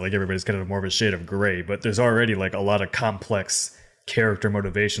you said it, like everybody's kind of more of a shade of gray, but there's already like a lot of complex character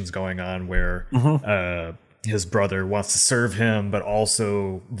motivations going on where his brother wants to serve him but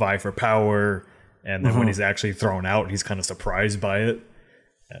also vie for power, and then when he's actually thrown out, he's kind of surprised by it.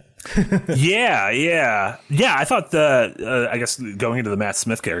 Yeah, I thought I guess going into the Matt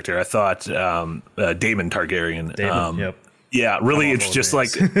Smith character, I thought Daemon Targaryen. Yep. Yeah, really, it's just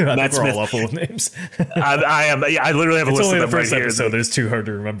names. like Matt Smith. All awful with names. I am. Yeah, I literally have a list of them the first right episode. here. There's too hard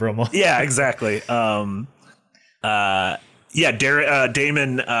to remember them all. Yeah, exactly. Daemon, I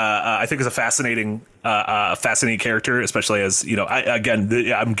think is a fascinating character, especially as I'm getting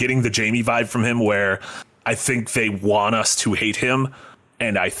the Jaime vibe from him, where I think they want us to hate him,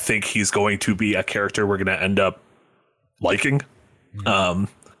 and I think he's going to be a character we're going to end up liking.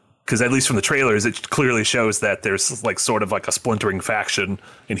 Because at least from the trailers, it clearly shows that there's like sort of like a splintering faction,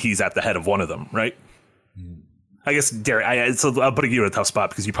 and he's at the head of one of them, right? I guess, Darren, I'm putting you in a tough spot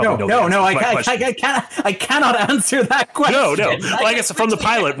because you probably know. No, I cannot answer that question. No. Well, I guess from the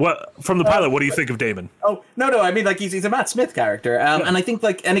pilot, what do you think of Daemon? Oh, no. I mean, like he's a Matt Smith character, and I think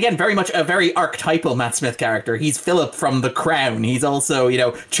and again, very much a very archetypal Matt Smith character. He's Philip from The Crown. He's also,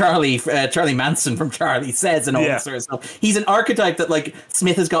 Charlie Manson from Charlie Says, and all that sort of stuff. He's an archetype that like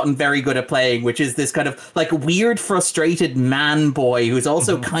Smith has gotten very good at playing, which is this kind of like weird, frustrated man boy who's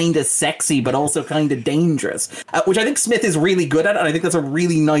also kind of sexy but also kind of dangerous. Which I think Smith is really good at, and I think that's a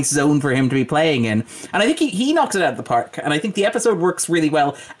really nice zone for him to be playing in. And I think he knocks it out of the park, and I think the episode works really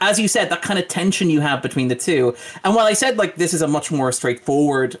well. As you said, that kind of tension you have between the two. And while I said, like, this is a much more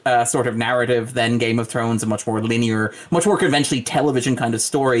straightforward sort of narrative than Game of Thrones, a much more linear, much more conventionally television kind of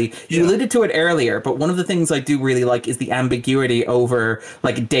story, you alluded to it earlier, but one of the things I do really like is the ambiguity over,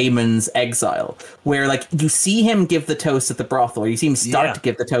 like, Daemon's exile, where, like, you see him give the toast at the brothel, or you see him start to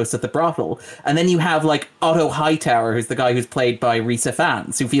give the toast at the brothel, and then you have, like, Otto Hightower, who's the guy who's played by Rhys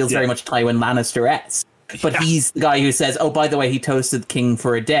Ifans, who feels very much Tywin Lannister-esque. But he's the guy who says, oh, by the way, he toasted the king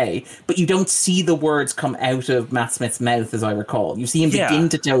for a day. But you don't see the words come out of Matt Smith's mouth, as I recall. You see him begin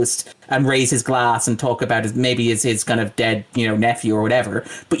to toast and raise his glass and talk about his kind of dead, nephew or whatever.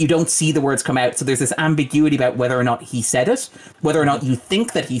 But you don't see the words come out. So there's this ambiguity about whether or not he said it, whether or not you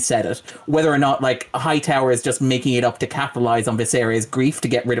think that he said it, whether or not, like, Hightower is just making it up to capitalize on Viserys' grief to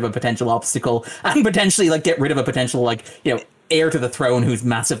get rid of a potential obstacle and potentially, like, get rid of a potential, like, heir to the throne who's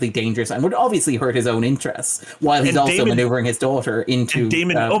massively dangerous and would obviously hurt his own interests, while he's also maneuvering his daughter into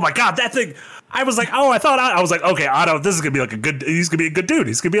Daemon. Oh my god, that thing! I was like, I was like, okay, Otto, this is gonna be like he's gonna be a good dude.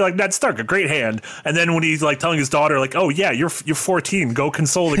 He's gonna be like Ned Stark, a great hand. And then when he's like telling his daughter, like, oh yeah, you're 14, go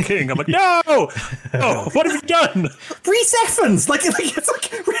console the king. I'm like, no, what have you done? Rhys Ifans, like it's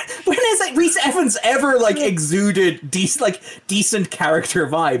like, when has like Rhys Ifans ever like exuded decent character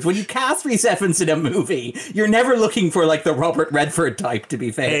vibes? When you cast Rhys Ifans in a movie, you're never looking for like the Robert Redford type. To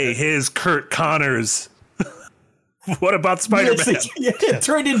be fair, hey, his Kurt Connors. What about Spider-Man?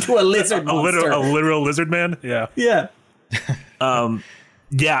 Turned into a lizard monster. A literal lizard man? Yeah. Yeah.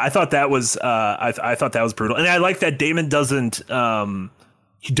 I thought that was I thought that was brutal. And I like that Daemon doesn't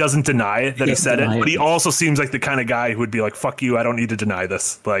deny that he said it, but he also seems like the kind of guy who would be like, fuck you, I don't need to deny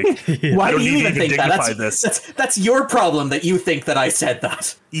this. Like, why do you even think that? That's your problem that you think that I said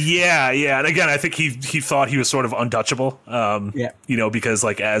that. Yeah. And again, I think he thought he was sort of untouchable. Because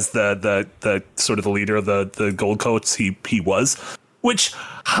like as the sort of the leader of the Gold Coats, he was. Which,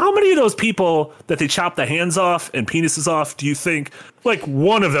 how many of those people that they chopped the hands off and penises off do you think, like,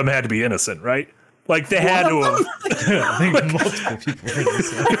 one of them had to be innocent, right? Like, they had to have... I think multiple people were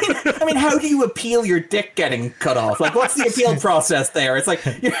innocent. I mean, how do you appeal your dick getting cut off? Like, what's the appeal process there? It's like,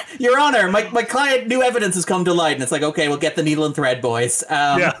 Your Honor, my client, new evidence has come to light, and it's like, okay, we'll get the needle and thread, boys.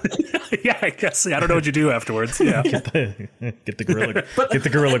 Yeah, I guess. I don't know what you do afterwards. Yeah. Get the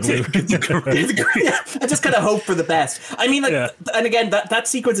gorilla glue. I just kind of hope for the best. I mean, like, and again, that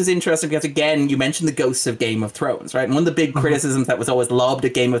sequence is interesting because, again, you mentioned the ghosts of Game of Thrones, right? And one of the big criticisms that was always lobbed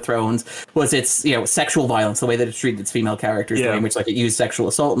at Game of Thrones was its, sexual violence, the way that it treated its female characters, the way in which, like, it used sexual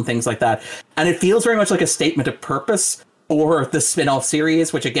assault and things like that. And it feels very much like a statement of purpose or the spin-off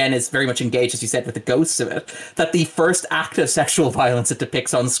series, which again is very much engaged, as you said, with the ghosts of it, that the first act of sexual violence it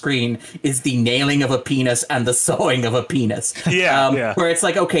depicts on screen is the nailing of a penis and the sawing of a penis. Where it's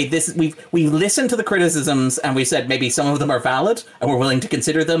like, okay, we've listened to the criticisms and we said maybe some of them are valid and we're willing to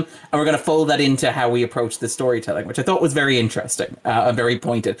consider them, and we're going to fold that into how we approach the storytelling, which I thought was very interesting and very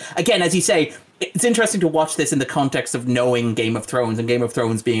pointed. Again, as you say, it's interesting to watch this in the context of knowing Game of Thrones and Game of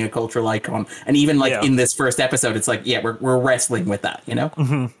Thrones being a cultural icon. And even like in this first episode, it's like, we're wrestling with that,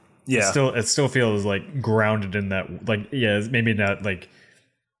 Mm-hmm. Yeah. It still feels like grounded in that, like, it's maybe not like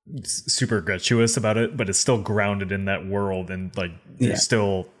super gratuitous about it, but it's still grounded in that world. And like, there's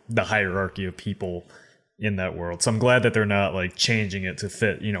still the hierarchy of people in that world. So I'm glad that they're not like changing it to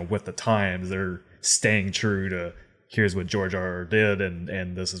fit, with the times. They're staying true to here's what George R.R. did.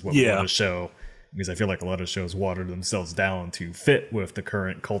 And this is what we want to show. Because I feel like a lot of shows water themselves down to fit with the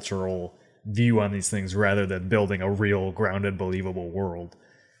current cultural view on these things rather than building a real, grounded, believable world.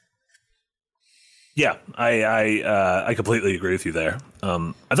 Yeah, I completely agree with you there.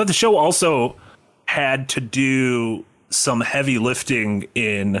 I thought the show also had to do some heavy lifting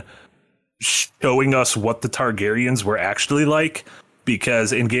in showing us what the Targaryens were actually like.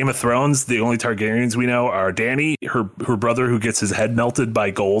 Because in Game of Thrones, the only Targaryens we know are Dany, her brother who gets his head melted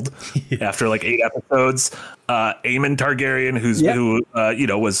by gold after like 8 episodes. Aemon Targaryen,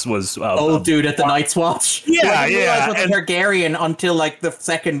 was old dude at the Night's Watch. Yeah, I didn't realize what the Targaryen until like the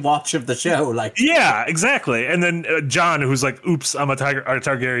second watch of the show. Like, yeah, exactly. And then Jon, who's like, "Oops, I'm a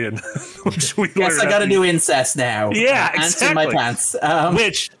Targaryen." Which we yes, I got to do incest now. Yeah, ants exactly. in my pants.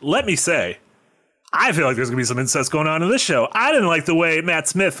 Which, let me say, I feel like there's going to be some incest going on in this show. I didn't like the way Matt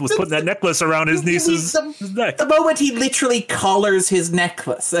Smith was putting that necklace around his niece's neck. The moment he literally collars his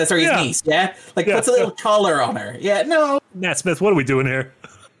necklace, his niece, puts a little collar on her. Yeah, no. Matt Smith, what are we doing here?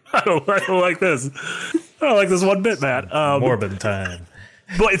 I don't like this. I don't like this one bit, Matt. Morbid time.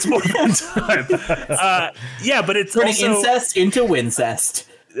 But it's morbid time. But it's turning also incest into wincest.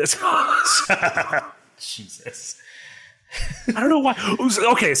 Jesus. I don't know why.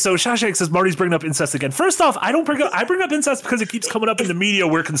 Okay, so Shawshank says Marty's bringing up incest again. First off, I bring up incest because it keeps coming up in the media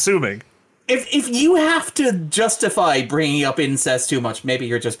we're consuming. If you have to justify bringing up incest too much, maybe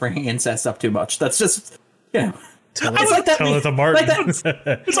you're just bringing incest up too much. That's just, Tell it to Martin.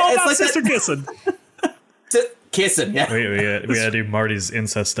 It's all about sister kissing. Kissing, yeah. We gotta do Marty's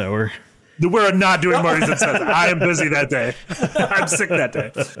incest hour. We're not doing Marty's incest. I am busy that day. I'm sick that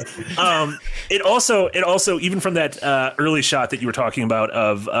day. It also, even from that early shot that you were talking about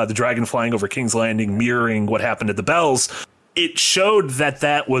of the dragon flying over King's Landing, mirroring what happened at the Bells, it showed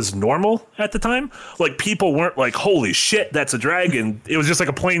that was normal at the time. Like, people weren't like, "Holy shit, that's a dragon." It was just like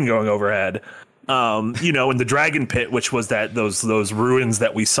a plane going overhead. In the Dragon Pit, which was those ruins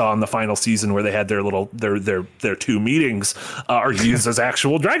that we saw in the final season where they had their two meetings, are used as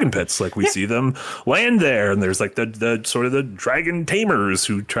actual dragon pits. Like, we see them land there, and there's like the sort of the dragon tamers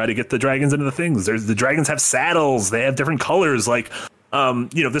who try to get the dragons into the things. The dragons have saddles, they have different colors. Like,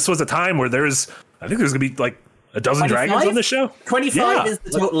 this was a time where I think there's gonna be like a dozen 25? dragons on the show. 25 is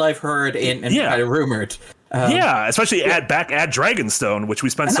the total I've heard and kind of rumored. Especially at Dragonstone, which we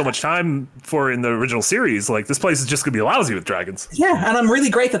spent so much time for in the original series. Like, this place is just gonna be lousy with dragons. Yeah, and I'm really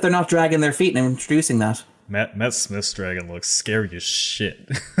great that they're not dragging their feet and introducing that. Matt Smith's dragon looks scary as shit.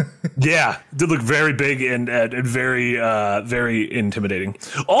 Yeah, it did look very big and very very intimidating.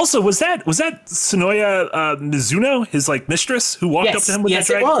 Also, was that Sonoya Mizuno, his like mistress, who walked up to him with that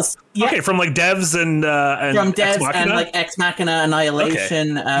dragon? Yes, it was. Yeah. Okay, from like Devs and from Devs and like Ex Machina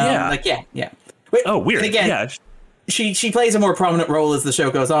Annihilation. Okay. Yeah. Oh, weird. And again, she plays a more prominent role as the show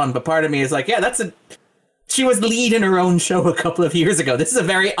goes on, but part of me is like, she was lead in her own show a couple of years ago. This is a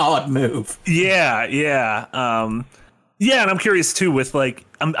very odd move. Yeah. And I'm curious too with like,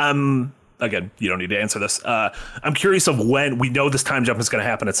 I'm again, you don't need to answer this. I'm curious of when. We know this time jump is going to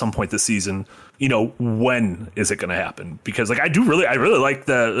happen at some point this season. When is it going to happen? Because like, I really like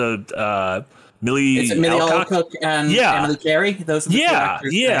the Millie Alcock and Emily Carey. Those are the two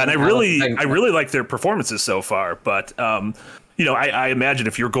actors. And I really like their performances so far. But I imagine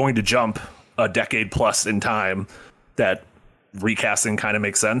if you're going to jump a decade plus in time, that recasting kind of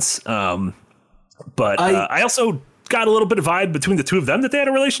makes sense. But I also got a little bit of vibe between the two of them that they had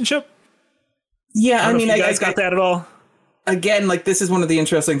a relationship. Yeah, I mean, you guys got that at all? again, like, this is one of the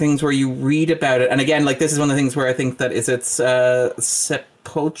interesting things where you read about it, and again, like, this is one of the things where I think that it's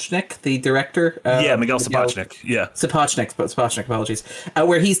Sapochnik, the director. Miguel Sapochnik. Yeah, Sapochnik. Apologies.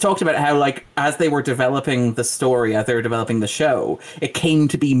 Where he's talked about how, like, as they were developing the story, as they were developing the show, it came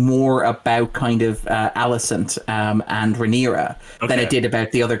to be more about kind of Alicent and Rhaenyra than it did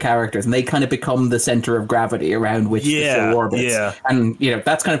about the other characters, and they kind of become the center of gravity around which the show orbits. Yeah. And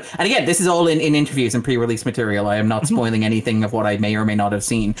that's kind of, and again, this is all in interviews and pre-release material. I am not spoiling anything of what I may or may not have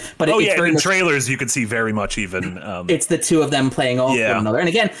seen. But in trailers you can see very much even. It's the two of them playing off one another. And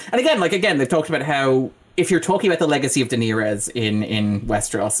again, they've talked about how if you're talking about the legacy of Daenerys in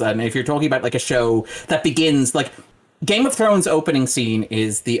Westeros, and if you're talking about like a show that begins like Game of Thrones opening scene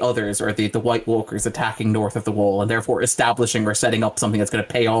is the others or the White Walkers attacking north of the Wall, and therefore establishing or setting up something that's going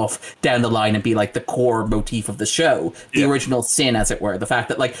to pay off down the line and be like the core motif of the show, the original sin, as it were, the fact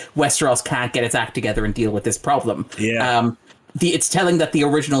that like Westeros can't get its act together and deal with this problem. It's telling that the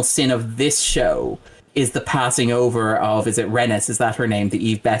original sin of this show is the passing over of, is it Rhaenys? Is that her name? The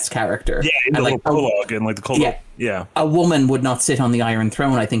Eve Best character. Yeah, in the like, prologue and like the prologue. Yeah. A woman would not sit on the Iron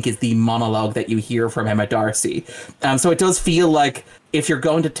Throne, I think, is the monologue that you hear from Emma Darcy. So it does feel like if you're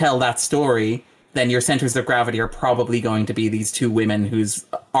going to tell that story, then your centers of gravity are probably going to be these two women whose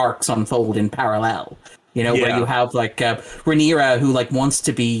arcs unfold in parallel. Where you have like Rhaenyra, who like wants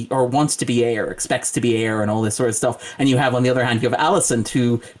to be heir, expects to be heir, and all this sort of stuff. And you have, on the other hand, you have Alicent,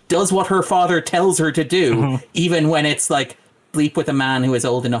 who does what her father tells her to do, even when it's like, sleep with a man who is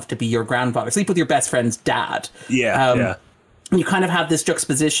old enough to be your grandfather, sleep with your best friend's dad. And you kind of have this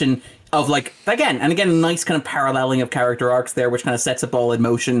juxtaposition of like, again, a nice kind of paralleling of character arcs there, which kind of sets a ball in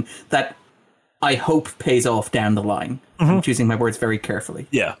motion that I hope pays off down the line. I'm choosing my words very carefully.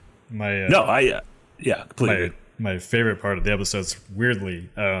 Yeah. Yeah, completely. My favorite part of the episodes, weirdly,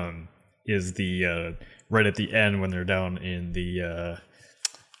 is the right at the end when they're down in the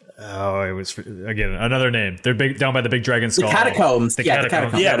it was again another name. They're down by the big dragon skull. The catacombs. The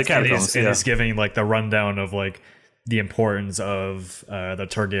catacombs. Yeah, the catacombs. And he's giving like the rundown of like the importance of the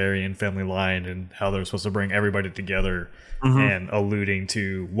Targaryen family line and how they're supposed to bring everybody together, and alluding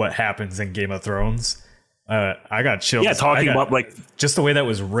to what happens in Game of Thrones. I got chills. Yeah, talking about like just the way that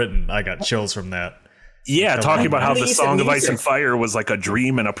was written. I got chills from that. Yeah, talking about how the Song of Ice and Fire was like a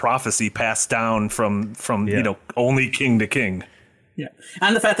dream and a prophecy passed down from only king to king. Yeah,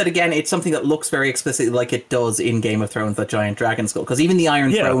 and the fact that, again, it's something that looks very explicitly like it does in Game of Thrones, that giant dragon skull. Because even the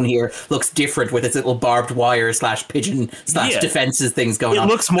Iron Throne here looks different with its little barbed wire / pigeon / defenses things going on.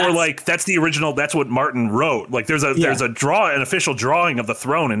 It looks more like that's the original. That's what Martin wrote. Like there's an official drawing of the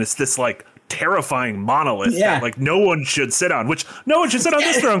throne, and it's this like terrifying monolith that like no one should sit on, which no one should sit on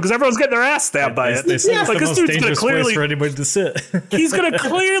this throne because everyone's getting their ass stabbed by it. They say it's like the most dangerous place for anybody to sit. He's gonna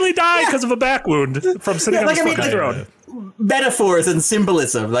clearly die because of a back wound from sitting on this fucking throne. Metaphors and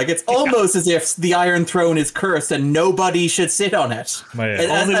symbolism, like it's almost as if the Iron Throne is cursed and nobody should sit on it.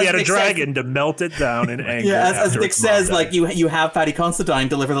 Only we had a dragon to melt it down in anger. As Nick says, like you have Paddy Considine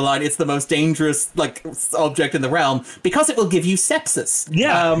deliver the line, it's the most dangerous like object in the realm because it will give you sepsis.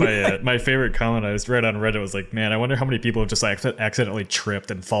 My favorite comment I just read on Reddit was like, man, I wonder how many people have just like accidentally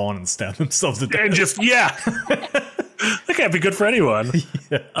tripped and fallen and stabbed themselves to death. And just that can't be good for anyone.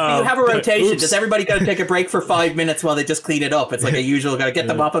 You have a rotation. Does everybody got to take a break for 5 minutes while they just clean it up? It's like a usual, got to get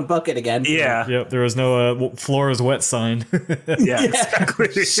the mop and bucket again. Yeah. Yep. There was no floor is wet sign.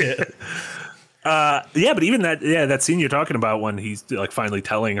 Exactly. Shit. But even that scene you're talking about when he's like finally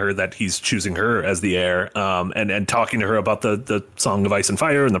telling her that he's choosing her as the heir, and talking to her about the Song of Ice and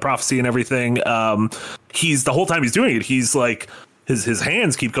Fire and the prophecy and everything. He's the whole time he's doing it, he's like, his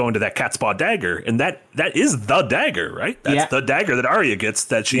hands keep going to that cat's paw dagger, and that is the dagger, right? That's the dagger that Arya gets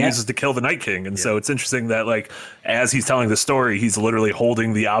that she uses to kill the Night King. And so it's interesting that like as he's telling the story, he's literally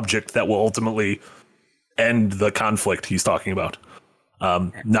holding the object that will ultimately end the conflict he's talking about.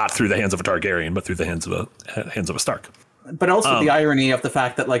 Not through the hands of a Targaryen, but through the hands of a Stark. But also the irony of the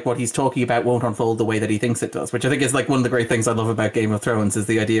fact that like what he's talking about won't unfold the way that he thinks it does, which I think is like one of the great things I love about Game of Thrones is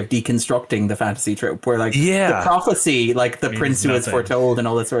the idea of deconstructing the fantasy trope, where like the prophecy, like the prince who is foretold and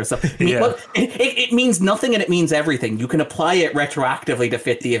all this sort of stuff. It means nothing and it means everything. You can apply it retroactively to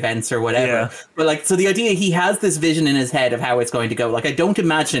fit the events or whatever. Yeah. But like, so the idea, he has this vision in his head of how it's going to go. Like, I don't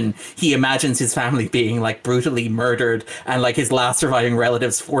imagine he imagines his family being like brutally murdered and like his last surviving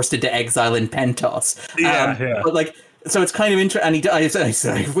relatives forced into exile in Pentos. But like, So it's kind of interesting, and I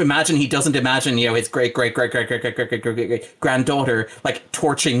imagine he doesn't imagine, his great granddaughter like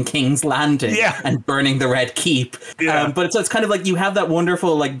torching King's Landing and burning the Red Keep. But it's kind of like you have that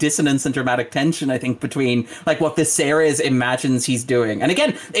wonderful like dissonance and dramatic tension, I think, between like what Viserys imagines he's doing, and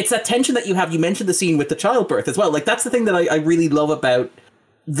again, it's that tension that you have. You mentioned the scene with the childbirth as well. Like that's the thing that I really love about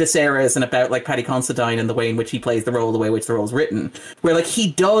Viserys and about like Paddy Considine and the way in which he plays the role, the way in which the role is written, where like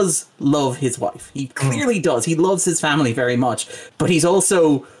he does love his wife. He clearly does. He loves his family very much, but he's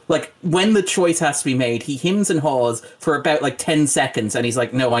also like, when the choice has to be made, he hems and haws for about like 10 seconds, and he's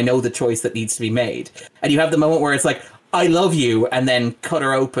like, no, I know the choice that needs to be made. And you have the moment where it's like, I love you, and then cut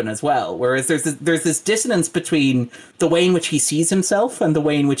her open as well. Whereas there's this dissonance between the way in which he sees himself and the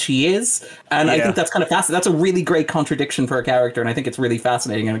way in which he is. And I think that's kind of fascinating. That's a really great contradiction for a character, and I I think it's really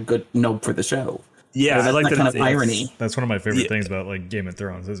fascinating and a good nub for the show. Yeah, I like that kind of irony. That's one of my favorite things about like Game of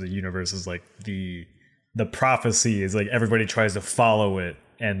Thrones as a universe, is like the prophecy is like everybody tries to follow it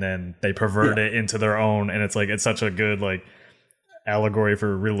and then they pervert it into their own, and it's like it's such a good like allegory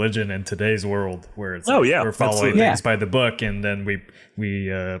for religion in today's world, where it's we're following things by the book, and then we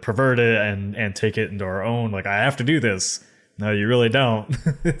pervert it and take it into our own. Like, I have to do this. No, you really don't.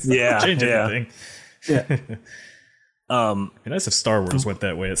 It's not changing anything. It'd be nice if Star Wars went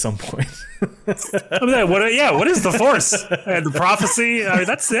that way at some point. What is the Force and the prophecy? I mean,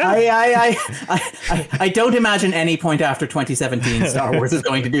 that's I don't imagine any point after 2017 Star Wars is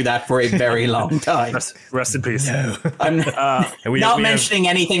going to do that for a very long time. Rest in peace. No. I'm not mentioning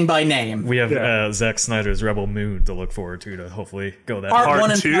anything by name. We have Zack Snyder's Rebel Moon to look forward to hopefully go that part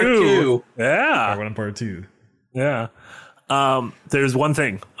 1 and part 2. Yeah, part 1 and part 2. Yeah. There's one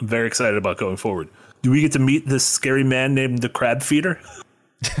thing I'm very excited about going forward. Do we get to meet this scary man named the Crab Feeder?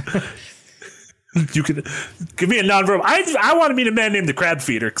 You can give me a non-verbal. I want to meet a man named the Crab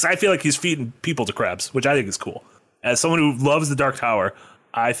Feeder because I feel like he's feeding people to crabs, which I think is cool. As someone who loves the Dark Tower,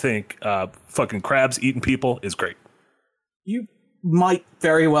 I think fucking crabs eating people is great. You might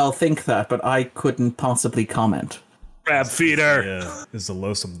very well think that, but I couldn't possibly comment. Crab Feeder. Yeah. Is the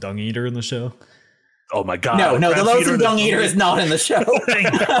loathsome dung eater in the show? Oh my god! No, the loathsome dung eater is not in the show.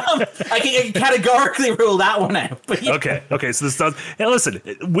 I can categorically rule that one out. But Okay. So this does. Hey, listen,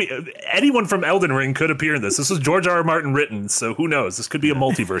 anyone from Elden Ring could appear in this. This was George R. R. Martin written, so who knows? This could be a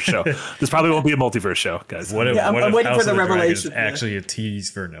multiverse show. This probably won't be a multiverse show, guys. What if I'm waiting House for the of revelation? Is actually a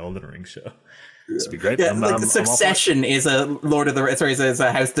tease for an Elden Ring show? This would be great. Yeah, like Succession is a is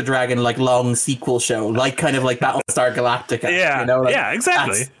a House of the Dragon like long sequel show, like kind of like Battlestar Galactica. Yeah, you know, like,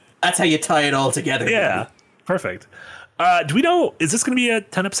 exactly. That's how you tie it all together. Yeah, really. Perfect. Do we know? Is this going to be a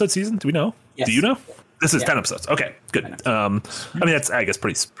 10-episode season? Do we know? Yes. Do you know? This is 10 episodes. Okay, good. I mean, that's I guess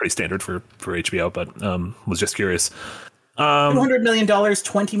pretty standard for HBO, but was just curious. $200 million,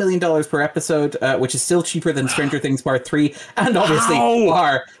 $20 million per episode, which is still cheaper than Stranger Things Part 3, and obviously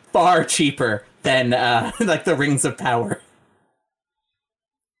far cheaper than like the Rings of Power.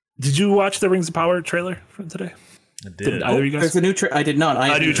 Did you watch the Rings of Power trailer from today? I did. Did either of you guys? There's a new I did not.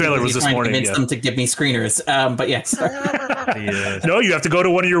 A new trailer was this morning. Convince them to give me screeners, but yes. No, you have to go to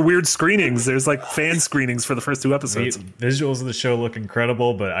one of your weird screenings. There's like fan screenings for the first 2 episodes. Visuals of the show look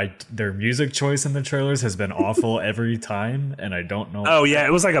incredible, but their music choice in the trailers has been awful every time, and I don't know. Oh yeah,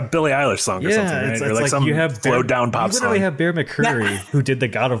 it was like a Billie Eilish song or something, right? It's or like some you have slowed down pop you song. literally have Bear McCreary, who did the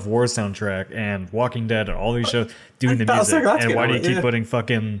God of War soundtrack and Walking Dead and all these shows, doing the music. And why do you keep putting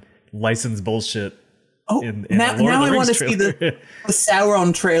fucking licensed bullshit? Now I want to see the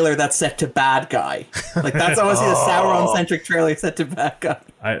Sauron trailer that's set to bad guy. Like that's I want to see the Sauron centric trailer set to bad guy.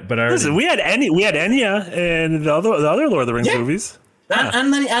 Listen, we had Enya and the other Lord of the Rings movies,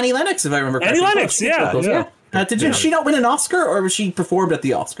 and then Annie Lennox, if I remember correctly. Annie Lennox, yeah. Did she not win an Oscar, or was she performed at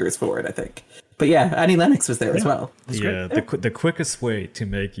the Oscars for it? I think, but yeah, Annie Lennox was there as well. Yeah, the quickest way to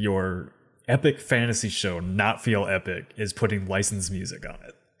make your epic fantasy show not feel epic is putting licensed music on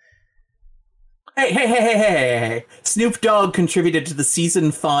it. Hey. Snoop Dogg contributed to the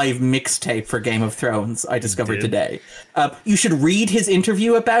season 5 mixtape for Game of Thrones, I discovered today. You should read his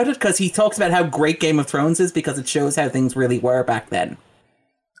interview about it, because he talks about how great Game of Thrones is, because it shows how things really were back then.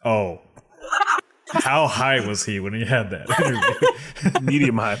 Oh. How high was he when he had that interview?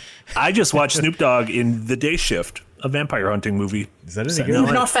 Medium high. I just watched Snoop Dogg in The Day Shift, a vampire hunting movie. Is that any good?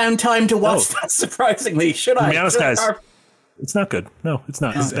 You've not found time to watch that, surprisingly. Should I? To be honest, guys. It's not good. No, it's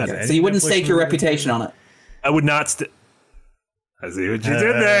not. It's bad. So you wouldn't stake your reputation on it? I would not. I see what you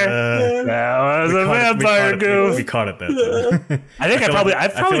did there. That was a vampire goof. We caught it that time. I think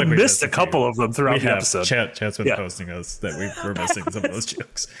I've probably missed a couple of them throughout the episode. Chat's been posting us that we were missing some of those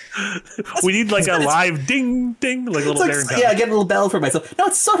jokes. We need like a live ding ding, like a little Darren. Yeah, I get a little bell for myself. No,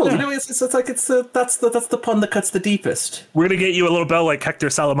 it's subtle. Yeah. You know, it's like that's the pun that cuts the deepest. We're gonna get you a little bell like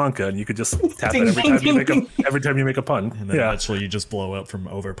Hector Salamanca, and you could just tap it every time you make a pun. And then eventually you just blow up from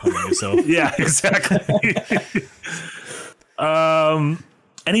over punning yourself. Yeah, exactly.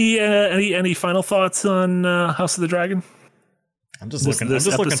 Any final thoughts on House of the Dragon? I'm just looking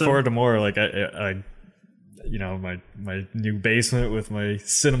forward to more. Like I my new basement with my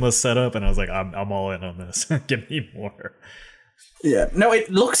cinema setup, and I was like, I'm all in on this. Give me more. Yeah, no,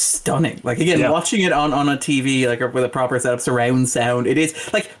 it looks stunning. Like again, watching it on a TV, like with a proper setup, surround sound, it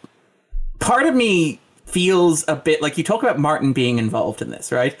is like part of me feels a bit like you talk about Martin being involved in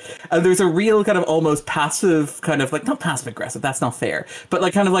this, right? There's a real kind of almost passive kind of like, not passive aggressive, that's not fair, but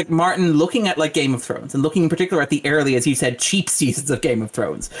like kind of like Martin looking at like Game of Thrones and looking in particular at the early, as you said, cheap seasons of Game of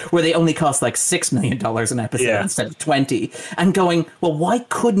Thrones, where they only cost like $6 million an episode instead of 20, and going, well, why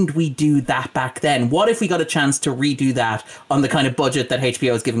couldn't we do that back then? What if we got a chance to redo that on the kind of budget that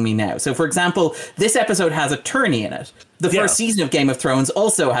HBO is giving me now? So for example, this episode has a tourney in it. The first season of Game of Thrones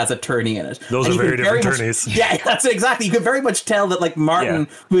also has a tourney in it. Those are very different tourneys. Yeah, that's exactly. You can very much tell that like Martin,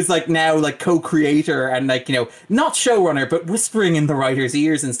 who's like now like co-creator and like, you know, not showrunner, but whispering in the writer's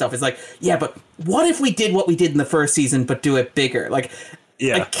ears and stuff, is like, yeah, but what if we did what we did in the first season, but do it bigger? Like,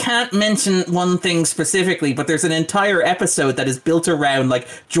 I can't mention one thing specifically, but there's an entire episode that is built around like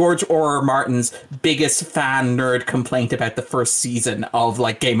George R.R. Martin's biggest fan nerd complaint about the first season of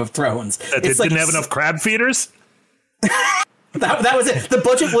like Game of Thrones. It didn't have enough crab feeders? that was it. The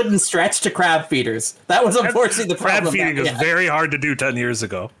budget wouldn't stretch to crab feeders. That was unfortunately the problem. Crab feeding was very hard to do 10 years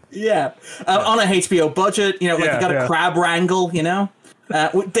ago. Yeah, on a HBO budget, you know, like you got a crab wrangle, you know.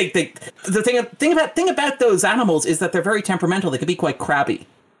 The thing about those animals is that they're very temperamental. They can be quite crabby.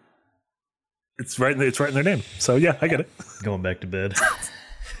 It's right in their name. So yeah, I get it. Going back to bed.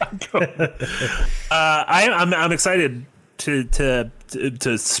 I'm excited to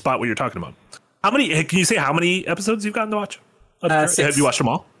spot what you're talking about. Can you say how many episodes you've gotten to watch? 6. Have you watched them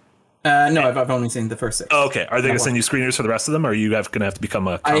all? No, I've only seen the first 6. Oh, okay. Are they going to send you screeners for the rest of them, or are you going to have to become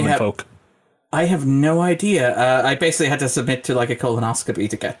a common folk? I have no idea. I basically had to submit to like a colonoscopy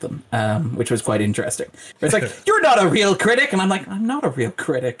to get them, which was quite interesting. It's like, you're not a real critic. And I'm like, I'm not a real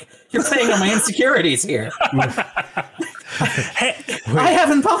critic. You're playing on my insecurities here. I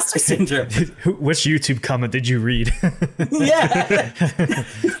have imposter syndrome. Which YouTube comment did you read? Yeah.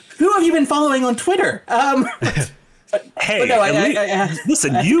 Who have you been following on Twitter? Hey, no,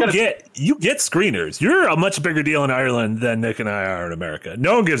 listen, you get screeners. You're a much bigger deal in Ireland than Nick and I are in America.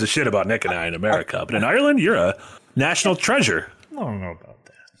 No one gives a shit about Nick and I in America, but in Ireland, you're a national treasure. I don't know about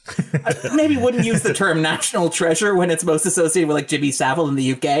that. I maybe wouldn't use the term national treasure when it's most associated with like Jimmy Savile in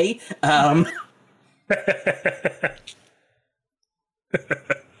the UK.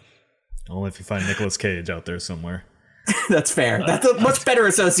 Only if you find Nicolas Cage out there somewhere. That's fair. That's a much better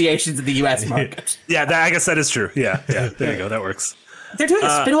associations in the US market. Yeah, I guess that is true. Yeah. There you go. That works. They're doing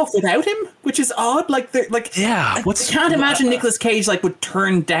a spin-off without him, which is odd. Like, I can't imagine Nicolas Cage like would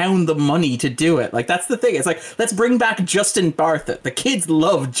turn down the money to do it. Like, that's the thing. It's like, let's bring back Justin Bartha. The kids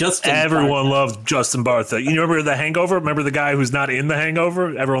love Justin. Everyone loves Justin Bartha. You remember The Hangover? Remember the guy who's not in The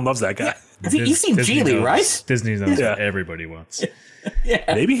Hangover? Everyone loves that guy. You've seen Geely, right? Disney knows what everybody wants. Yeah.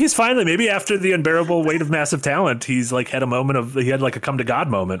 Maybe after The Unbearable Weight of Massive Talent, he's like had like a come to God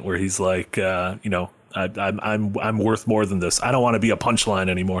moment where he's like, I'm worth more than this. I don't want to be a punchline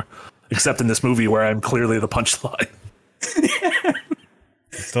anymore, except in this movie where I'm clearly the punchline.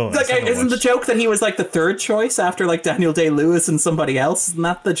 Isn't the joke that he was like the third choice after like Daniel Day-Lewis and somebody else? Isn't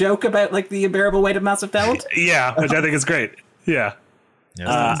that the joke about like The Unbearable Weight of Massive Talent? Yeah, which I think is great. Yeah.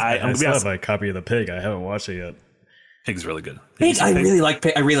 I still have a copy of The Pig. I haven't watched it yet. Pig's really good. I really like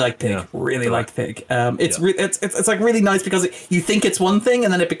Pig. Yeah. Really like Pig. It's like really nice because you think it's one thing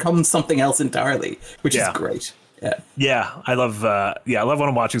and then it becomes something else entirely, which is great. Yeah. I love when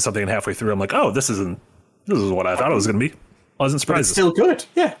I'm watching something and halfway through I'm like, oh, this is what I thought it was going to be. I wasn't surprised. But it's still good.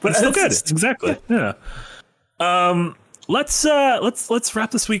 Yeah, but it's still good. Exactly. Yeah. Let's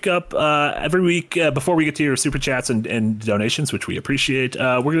wrap this week up. Every week before we get to your super chats and donations, which we appreciate,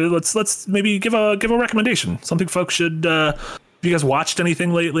 let's maybe give a recommendation. Something folks should. Have you guys watched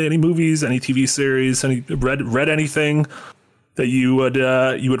anything lately? Any movies? Any TV series? Any read anything that you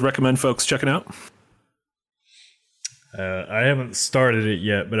would recommend folks checking out? I haven't started it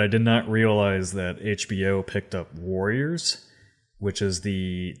yet, but I did not realize that HBO picked up Warriors, which is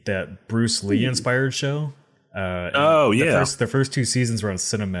that Bruce Lee inspired show. The first two seasons were on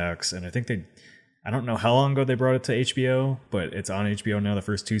Cinemax, and I think I don't know how long ago they brought it to HBO, but it's on HBO now, the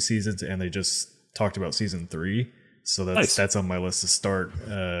first two seasons, and they just talked about season 3. So that's on my list to start.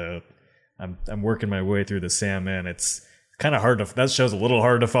 I'm working my way through the Sandman. It's kind of hard that show's a little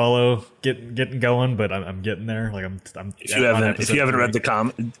hard to follow, getting going, but I'm getting there. Like if you haven't read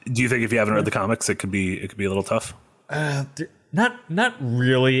the do you think if you haven't read the comics, it could be a little tough? Not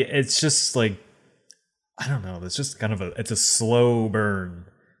really. It's just like, I don't know. It's just kind of it's a slow burn.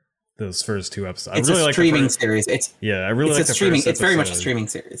 Those first two episodes. It's a streaming series. It's very much a streaming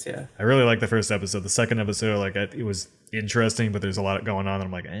series. Yeah, I really like the first episode. The second episode, it was interesting, but there's a lot going on. And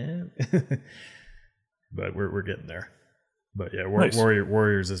I'm like, but we're getting there. But yeah, Nice.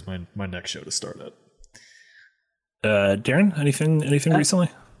 Warriors is my next show to start at. Darren, anything recently?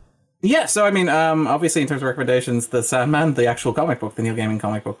 Yeah, so I mean, obviously in terms of recommendations, the Sandman, the actual comic book, the Neil Gaiman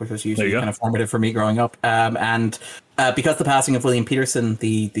comic book, which was usually kind of formative for me growing up, and because the passing of William Peterson,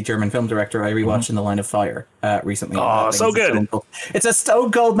 the German film director, I rewatched In the Line of Fire recently. Oh, so good! It's a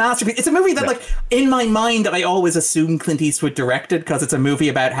stone cold masterpiece. It's a movie that, like, in my mind, I always assumed Clint Eastwood directed because it's a movie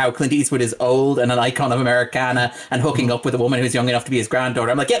about how Clint Eastwood is old and an icon of Americana and hooking up with a woman who's young enough to be his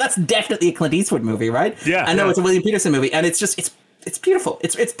granddaughter. I'm like, yeah, that's definitely a Clint Eastwood movie, right? Yeah, I know it's a William Peterson movie, and it's beautiful.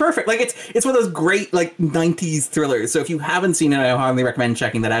 It's perfect. Like it's one of those great 90s thrillers. So if you haven't seen it, I highly recommend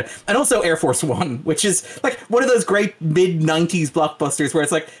checking that out. And also Air Force One, which is like one of those great mid 90s blockbusters where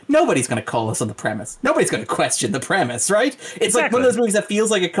it's like nobody's going to call us on the premise. Nobody's going to question the premise, right? It's like one of those movies that feels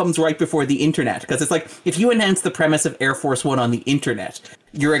like it comes right before the internet, because it's like if you announce the premise of Air Force One on the internet,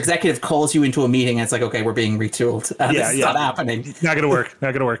 your executive calls you into a meeting and it's like, okay, we're being retooled. This is not happening. Not gonna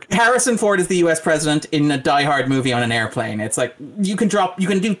work. Harrison Ford is the US president in a Die Hard movie on an airplane. It's like you can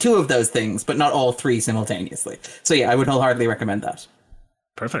do two of those things, but not all three simultaneously. So yeah, I would wholeheartedly recommend that.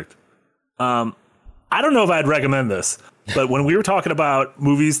 Perfect. I don't know if I'd recommend this, but when we were talking about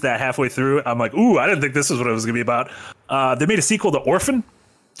movies that halfway through, I'm like, ooh, I didn't think this was what it was gonna be about. They made a sequel to Orphan.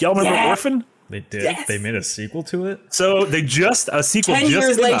 Y'all remember Orphan? They did. Yes. They made a sequel to it. So a sequel 10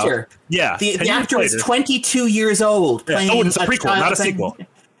 years later. Yeah, the actor is 22 years old. Yeah. Oh, it's a prequel, not a sequel.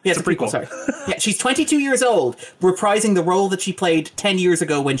 Yeah, it's a prequel. Sorry. Yeah, she's 22 years old, reprising the role that she played 10 years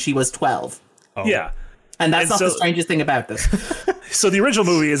ago when she was 12. Oh. Yeah. And that's not the strangest thing about this. So the original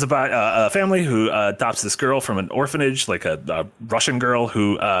movie is about a family who adopts this girl from an orphanage, like a Russian girl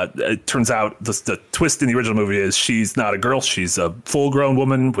who, it turns out the twist in the original movie is she's not a girl. She's a full-grown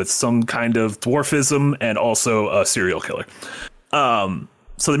woman with some kind of dwarfism and also a serial killer.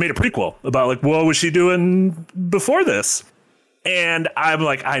 So they made a prequel about like, what was she doing before this? And I'm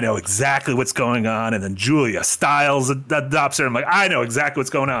like, I know exactly what's going on. And then Julia Stiles adopts her. I'm like, I know exactly what's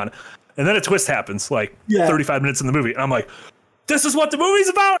going on. And then a twist happens, 35 minutes in the movie, and I'm like, "This is what the movie's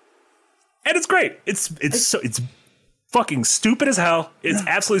about," and it's great. It's fucking stupid as hell. It's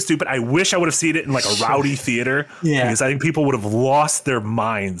absolutely stupid. I wish I would have seen it in like a rowdy theater, because I think people would have lost their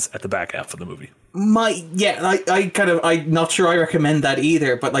minds at the back half of the movie. I'm not sure I recommend that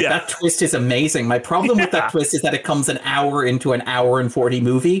either, but that twist is amazing. My problem with that twist is that it comes an hour into an hour and 40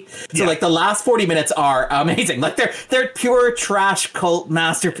 movie. So the last 40 minutes are amazing. Like they're pure trash cult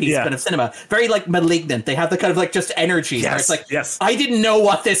masterpiece kind of cinema. Very Malignant. They have the kind of just energy. Yes. Where it's I didn't know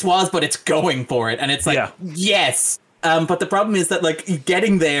what this was, but it's going for it. And it's yes. But the problem is that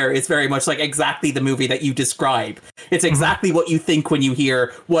getting there is very much exactly the movie that you describe. It's exactly what you think when you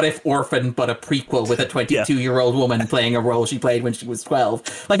hear "What If Orphan," but a prequel with a 22-year-old woman playing a role she played when she was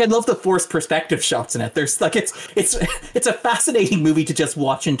 12. I love the forced perspective shots in it. There's it's a fascinating movie to just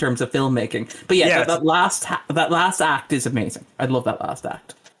watch in terms of filmmaking. But that last act is amazing. I love that last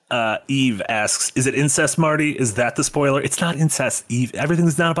act. Eve asks, "Is it incest, Marty? Is that the spoiler?" It's not incest, Eve.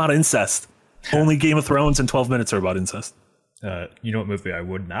 Everything's not about incest. Only Game of Thrones and 12 Minutes are about incest. You know what movie I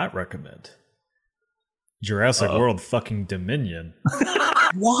would not recommend? Jurassic World fucking Dominion.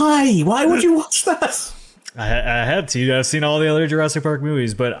 Why? Why would you watch that? I had to. I've seen all the other Jurassic Park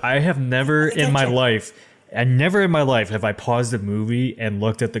movies, but I have never in my life have I paused a movie and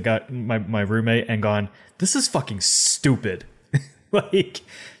looked at the guy, my roommate, and gone, "This is fucking stupid."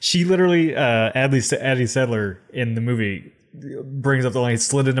 She literally, Addie Sedler in the movie brings up the line,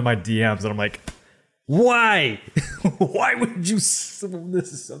 slid into my DMs, and I'm like, why? Why would you? This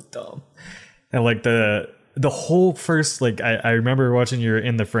is so dumb. And the whole first, I remember watching your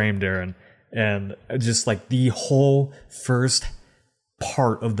In the Frame, Darren, and just the whole first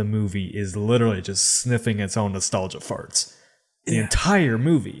part of the movie is literally just sniffing its own nostalgia farts. The entire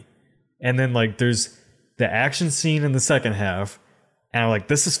movie. And then there's the action scene in the second half, And I'm like,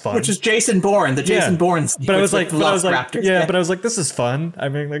 this is fun. Which is Jason Bourne, the Jason Bourne. But I was like, Raptors. But I was like, this is fun. I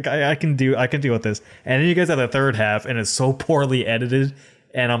mean, like, I can deal with this. And then you guys have the third half, and it's so poorly edited.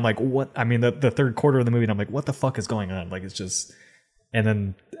 And I'm like, what? I mean, the third quarter of the movie, and I'm like, what the fuck is going on? Like, it's just. And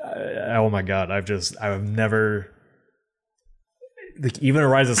then, oh my god, I've never. Like, even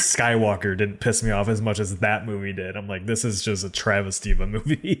Rise of Skywalker didn't piss me off as much as that movie did. I'm like, this is just a travesty of a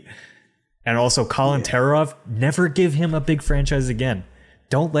movie. And also, Colin Trevorrow, never give him a big franchise again.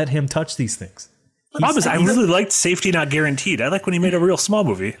 Don't let him touch these things. I really liked Safety Not Guaranteed. I like when he made a real small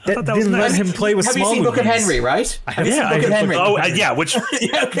movie. I thought that was nice. Let him play with small movies. Have you seen Book of Henry, right? Have you seen Book of Henry? Oh, yeah, which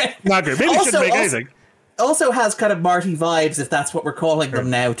okay. Not good. Maybe we shouldn't make anything. Also has kind of Marty vibes, if that's what we're calling them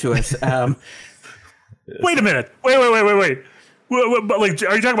now to it. Wait a minute. Wait. Like,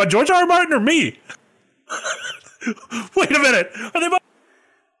 are you talking about George R. R. Martin or me? Wait a minute. Are they both?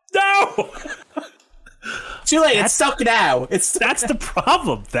 No! Too late. It's stuck now. That's the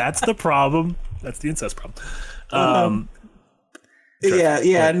problem. That's the problem. That's the incest problem.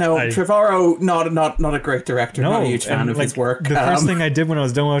 Trevorrow, not a great director. Not a huge fan of his work. The first thing I did when I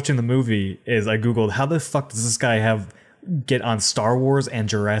was done watching the movie is I Googled, how the fuck does this guy get on Star Wars and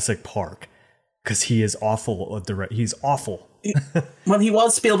Jurassic Park? Because he is awful. He's awful. Well, he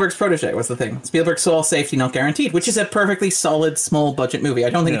was Spielberg's protege, was the thing. Spielberg saw Safety Not Guaranteed, which is a perfectly solid, small budget movie. I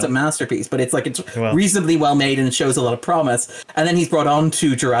don't think it's a masterpiece, but it's reasonably well made and it shows a lot of promise. And then he's brought on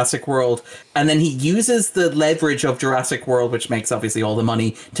to Jurassic World, and then he uses the leverage of Jurassic World, which makes obviously all the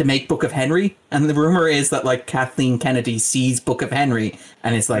money, to make Book of Henry. And the rumor is that like Kathleen Kennedy sees Book of Henry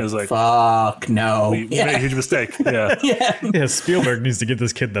and it's like, fuck no. We made a huge mistake. Yeah. Yeah, Spielberg needs to get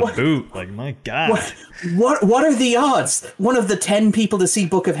this kid the boot. Like, my God. What are the odds? One of the 10 people to see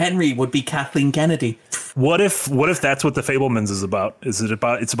Book of Henry would be Kathleen Kennedy. What if that's what The Fabelmans is about?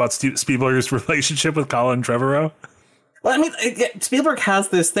 It's about Spielberg's relationship with Colin Trevorrow? Well, I mean, Spielberg has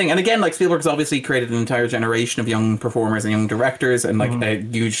this thing, and again, like, Spielberg's obviously created an entire generation of young performers and young directors, and like a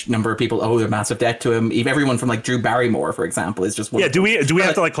huge number of people owe a massive debt to him. Everyone from like Drew Barrymore, for example, is just one. Yeah, do we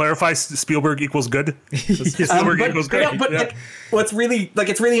have to like clarify Spielberg equals good? Spielberg equals great. Like, what's really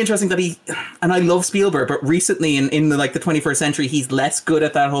it's really interesting that and I love Spielberg, but recently in the 21st century, he's less good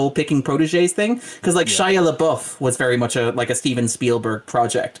at that whole picking proteges thing, because Shia LaBeouf was very much a Steven Spielberg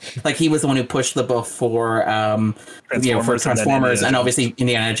project. Like, he was the one who pushed LaBeouf for Transformers and obviously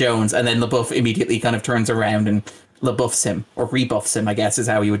Indiana Jones, and then LaBeouf immediately kind of turns around and LaBeoufs him, or rebuffs him, I guess is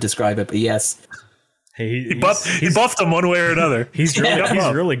how you would describe it. But yes, he buffed him one way or another. He's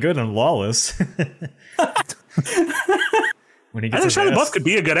really good in Lawless. When he gets, I think Shia LaBeouf could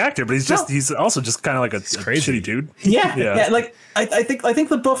be a good actor, but he's also just kind of like a shitty dude. Yeah. Like I think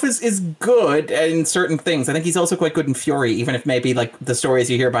LaBeouf is good in certain things. I think he's also quite good in Fury, even if maybe like the stories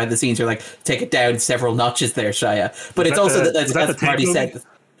you hear behind the scenes are like, take it down several notches there, Shia. But it's also as Marty said,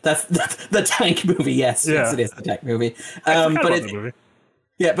 that's the tank movie. Yes, it is the tank movie. But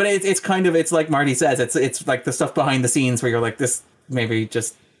it's kind of, it's like Marty says, it's like the stuff behind the scenes where you're like, this, maybe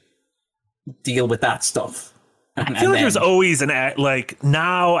just deal with that stuff. I feel like there's always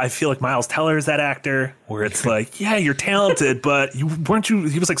now I feel like Miles Teller is that actor where it's like, yeah, you're talented, but he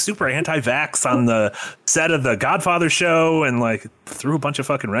was like super anti-vax on the set of the Godfather show and like threw a bunch of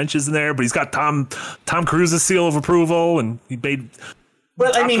fucking wrenches in there, but he's got Tom Cruise's seal of approval, and he made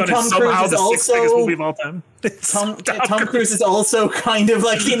Tom Cruise is also biggest movie of all time. Tom Cruise is also kind of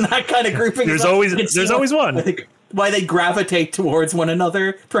like in that kind of grouping. There's always one. Why they gravitate towards one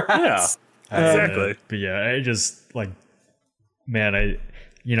another, perhaps. Yeah. Exactly. But yeah, I just like, man,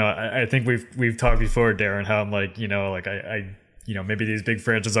 I think we've talked before, Darren, how I'm like, I maybe these big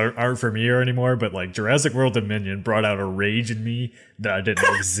franchises aren't for me anymore, but like Jurassic World Dominion brought out a rage in me that I didn't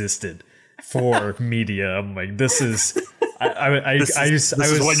know existed for media. I'm like, this is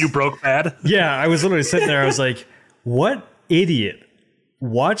when you broke bad. Yeah, I was literally sitting there. I was like, what idiot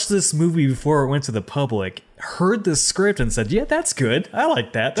watched this movie before it went to the public, heard the script and said, yeah, that's good. I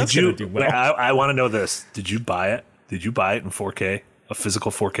like that. That's going to do well. I want to know this. Did you buy it? Did you buy it in 4K? A physical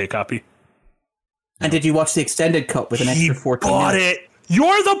 4K copy? And did you watch the extended cut with an extra 14 bought minutes? It.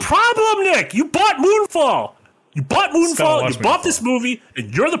 You're the problem, Nick. You bought Moonfall. You bought this movie,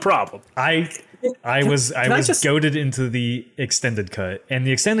 and you're the problem. I was goaded into the extended cut. And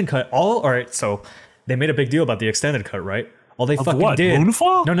the extended cut, all right, so they made a big deal about the extended cut, right? All they fucking did.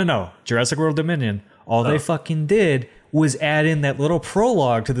 Moonfall? No. Jurassic World Dominion. All they fucking did was add in that little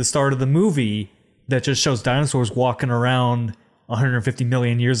prologue to the start of the movie that just shows dinosaurs walking around 150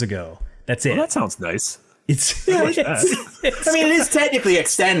 million years ago. That's it. Well, that sounds nice. I mean, it is technically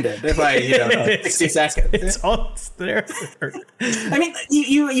extended. If I, 60 seconds. It's all there. I mean,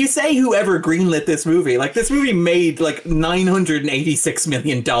 you say whoever greenlit this movie. Like, this movie made like $986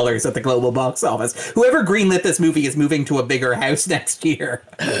 million at the global box office. Whoever greenlit this movie is moving to a bigger house next year.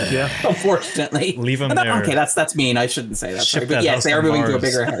 Yeah, unfortunately. Leave them there. Okay, that's mean. I shouldn't say that. Ship Sorry, that but yes, house they are to moving to a Mars.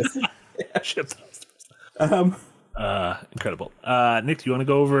 bigger house. Ship incredible. Nick, do you want to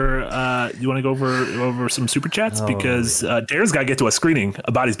go over some super chats because Darren's got to get to a screening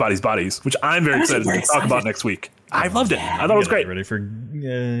of Bodies, which I'm very excited to talk about next week. I loved it. I thought it was great. Ready for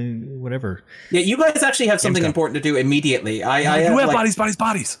whatever. Yeah, you guys actually have something important to do immediately. You have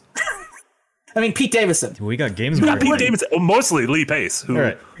Bodies. I mean, Pete Davidson. We got games. We got Pete Davidson. Mostly Lee Pace, who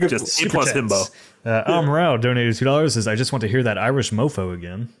just A+ Super chats. himbo. Rao donated $2. Says, I just want to hear that Irish mofo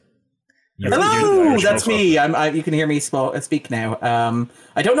again. Hello, that's me. You can hear me speak now.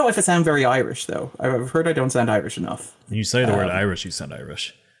 I don't know if I sound very Irish, though. I've heard I don't sound Irish enough. When you say the word Irish, you sound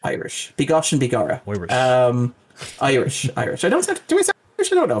Irish. Irish. Bigosh and Bigara. Irish. Irish. I don't sound... Do I sound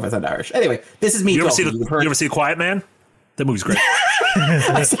Irish? I don't know if I sound Irish. Anyway, this is me talking. You ever see Quiet Man? That movie's great.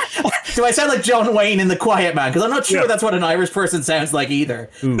 Do I sound like John Wayne in The Quiet Man? Because I'm not sure that's what an Irish person sounds like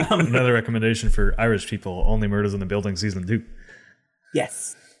either. Ooh, another recommendation for Irish people. Only Murders in the Building Season 2.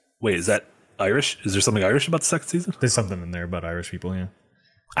 Yes. Wait, is that Irish? Is there something Irish about the second season? There's something in there about Irish people, yeah.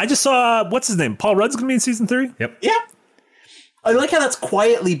 I just saw, what's his name? Paul Rudd's going to be in season 3? Yep. Yeah. I like how that's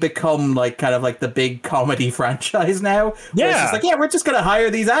quietly become like kind of like the big comedy franchise now. Yeah. It's just like, we're just going to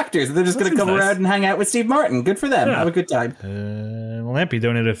hire these actors and they're just going to come around and hang out with Steve Martin. Good for them. Yeah. Have a good time. Lampy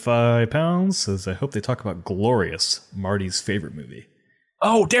donated £5. Says, I hope they talk about Glorious, Marty's favorite movie.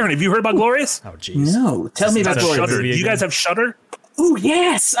 Oh, Darren, have you heard about Glorious? Oh, jeez. No. Tell me about Shudder. Glorious. Do you guys have Shudder? Oh,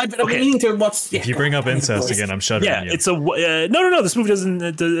 yes. I've been meaning to watch. If you bring up incest again, I'm shuddering. Yeah, it's a no. This movie doesn't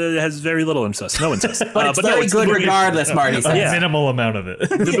has very little incest, no incest. But it's very good regardless, Marty says. A minimal amount of it.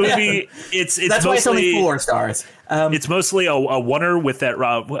 The movie, it's that's mostly, why it's only 4 stars. It's mostly a oneer with that.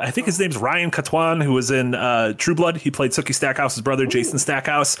 I think his name's Ryan Katwan, who was in True Blood. He played Sookie Stackhouse's brother, Jason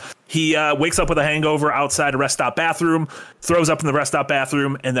Stackhouse. He wakes up with a hangover outside a rest stop bathroom, throws up in the rest stop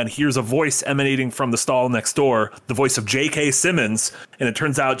bathroom, and then hears a voice emanating from the stall next door, the voice of J.K. Simmons. And it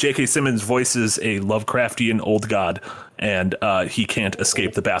turns out J.K. Simmons voices a Lovecraftian old god, and he can't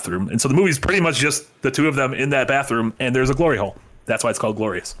escape the bathroom. And so the movie's pretty much just the two of them in that bathroom, and there's a glory hole. That's why it's called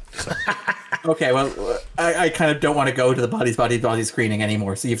Glorious. So. Okay, well, I kind of don't want to go to the Bodies screening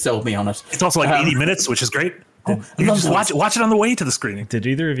anymore, so you've sold me on it. It's also like 80 minutes, which is great. You can just watch it on the way to the screening. Did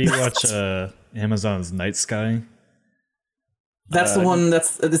either of you watch Amazon's Night Sky? That's the one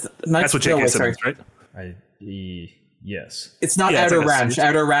that's what J.K. Simmons, right? Yes. It's not Outer Ranch.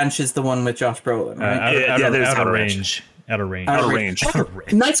 Outer Ranch is the one with Josh Brolin, right? Outer Range. Outer Range.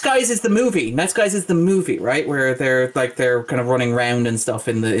 Night Skies is the movie. Night Skies is the movie, right? Where they're kind of running around and stuff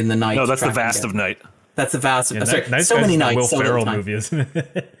in the night. No, that's the Vast of Night. That's the Vast. Sorry, Night so many nights. Will so Ferrell movie, isn't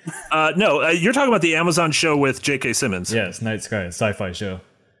it? No, you're talking about the Amazon show with J.K. Simmons. Yes, Night Sky, a sci-fi show.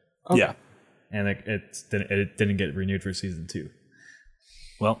 Okay. Yeah, and it didn't get renewed for season 2.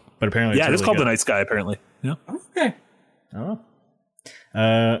 Well, but apparently, it's called The Night Sky. Apparently, yeah. Okay. Oh.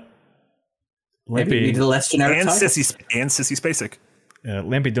 Maybe you need a less generic and title. Sissy Spacek.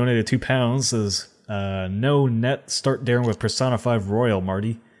 Lampy donated £2. Says, no net. Start Darren with Persona 5 Royal,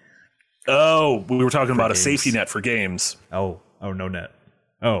 Marty. Oh, we were talking about games. a safety net for games. Oh, no net.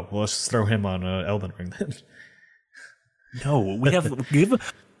 Oh, well, let's just throw him on Elden Ring then. No, we have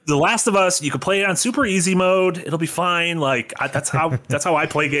The Last of Us. You can play it on super easy mode. It'll be fine. Like that's how I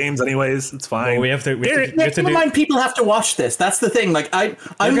play games, anyways. It's fine. Well, we have to keep in mind, people have to watch this. That's the thing. Like I'm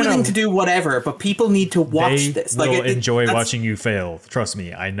willing to do whatever, but people need to watch this. Like enjoy watching you fail. Trust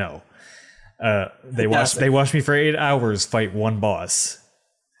me, I know. They watched me for 8 hours fight one boss.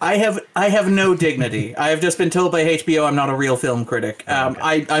 I have no dignity. I have just been told by HBO I'm not a real film critic.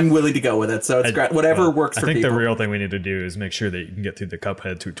 I'm willing to go with it, so it's great. Whatever works for people. I think the real thing we need to do is make sure that you can get through the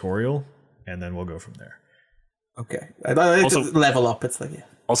Cuphead tutorial, and then we'll go from there. Okay. I also, level up. It's like, yeah.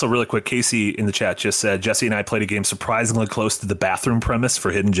 Also, really quick, Casey in the chat just said, Jesse and I played a game surprisingly close to the bathroom premise for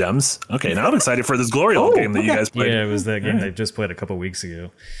Hidden Gems. Okay, now I'm excited for this Glory Hole game that you guys played. Yeah, it was that game they just played a couple weeks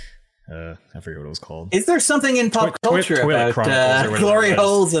ago. I forget what it was called. Is there something in pop culture about glory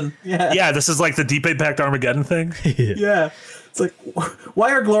holes and yeah, this is like the Deep Impact Armageddon thing. Yeah, it's like,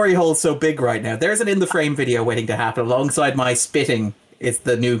 why are glory holes so big right now? There's an In the Frame video waiting to happen alongside my spitting. It's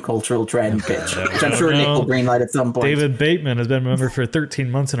the new cultural trend pitch, which I'm sure Nick will greenlight at some point. David Bateman has been a member for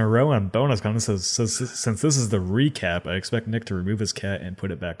 13 months in a row on bonus content. Says, since this is the recap, I expect Nick to remove his cat and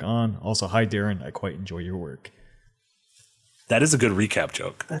put it back on. Also, hi Darren, I quite enjoy your work. That is a good recap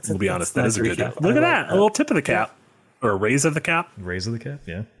joke. We'll be honest. That is a good recap. joke. Look at that. A little tip of the cap. Or a raise of the cap. Raise of the cap,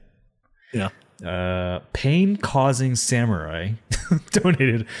 yeah. Yeah. Pain-causing samurai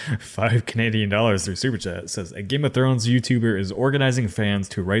donated $5 through Super Chat. It says, a Game of Thrones YouTuber is organizing fans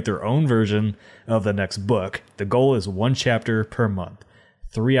to write their own version of the next book. The goal is 1 chapter per month.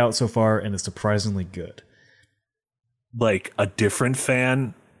 3 out so far, and it's surprisingly good. Like a different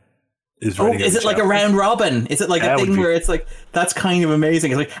fan is writing. Is it like a round robin? Is it like a thing where it's like, that's kind of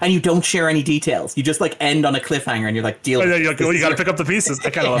amazing? It's like, and you don't share any details. You just like end on a cliffhanger and you're like, deal with it. You got to pick up the pieces.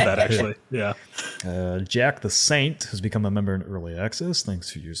 I kind of love that, actually. Yeah. Jack the Saint has become a member in Early Access.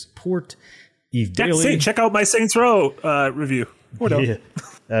 Thanks for your support. Eve Jack Daly. Saint, check out my Saints Row review.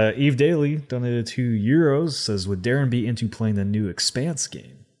 Eve Daly donated €2. Says, would Darren be into playing the new Expanse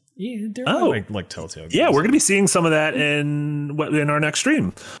game? Yeah, Darren like Telltale games. Yeah, we're going to be seeing some of that in our next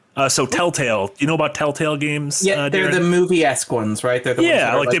stream. So Telltale, you know about Telltale games? Yeah, they're Darren? The movie-esque ones, right? They're the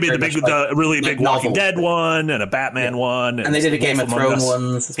ones like they made the really big Walking novels. Dead one and a Batman one. And they did a Game of Thrones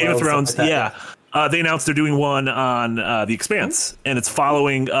ones. Game of Thrones, yeah. They announced they're doing one on The Expanse, and it's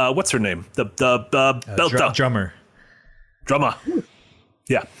following, what's her name? The Drummer.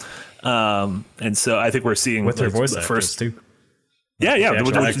 Yeah. And so I think we're seeing with her voice the first too. Yeah.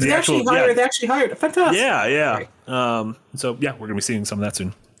 They actually hired. Fantastic. Yeah. So yeah, we're gonna be seeing some of that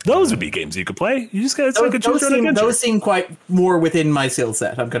soon. Those would be games you could play. You just gotta take a choose your own adventure. Those seem quite more within my skill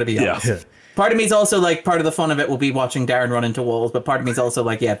set. I'm gonna be honest. Yeah. Part of me is also like, part of the fun of it will be watching Darren run into walls, but part of me is also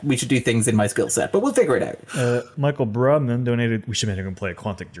like, yeah, we should do things in my skill set, but we'll figure it out. Michael Brodman donated. We should make him play a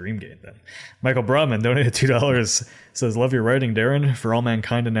Quantic Dream game then. Michael Brodman donated $2. Says, love your writing, Darren. For all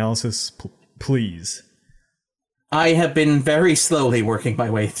mankind analysis, please. I have been very slowly working my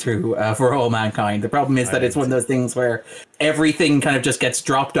way through For All Mankind. The problem is that it's one of those things where everything kind of just gets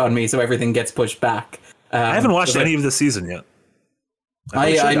dropped on me, so everything gets pushed back. I haven't watched any of the season yet. I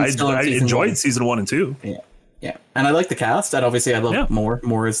enjoyed season 1 and 2. Yeah, and I like the cast, and obviously I love Moore.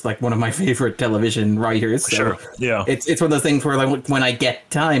 Moore is like one of my favorite television writers. So sure, yeah. It's one of those things where like when I get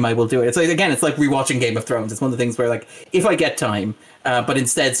time, I will do it. It's like, again, it's like rewatching Game of Thrones. It's one of the things where like if I get time, but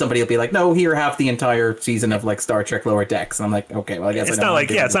instead somebody will be like, no, here, have the entire season of like Star Trek Lower Decks. And I'm like, okay, well, I guess it's not like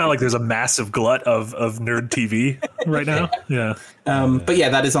it's not like there's a massive glut of nerd TV right now. Yeah. But yeah,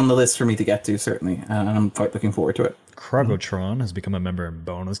 that is on the list for me to get to, certainly, and I'm quite looking forward to it. Krogotron has become a member in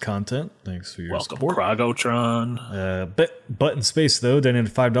bonus content. Thanks for your support. Krogotron. Button Space, though,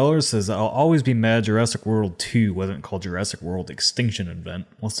 donated $5. Says, I'll always be mad Jurassic World 2 wasn't called Jurassic World Extinction Event.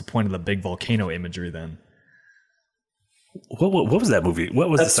 What's the point of the big volcano imagery then? What was that movie?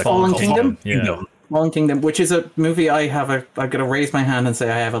 What was That's the second Fallen one? Kingdom? Yeah. Fallen Kingdom, which is a movie I've got to raise my hand and say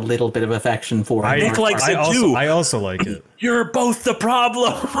I have a little bit of affection for. Nick likes it too. I also like it. You're both the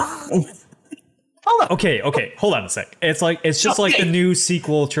problem. Okay, hold on a sec. It's just like the new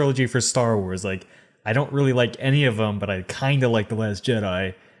sequel trilogy for Star Wars. Like, I don't really like any of them, but I kind of like The Last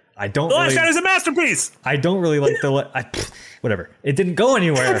Jedi. The Last Jedi is a masterpiece. I don't really like whatever. It didn't go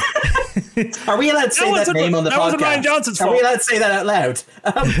anywhere. Are we allowed to say that name on the podcast? That wasn't Ryan Johnson's fault. Are we allowed to say that out loud?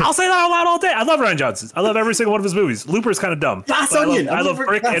 I'll say that out loud all day. I love Ryan Johnson. I love every single one of his movies. Looper's kind of dumb. Glass Onion. I love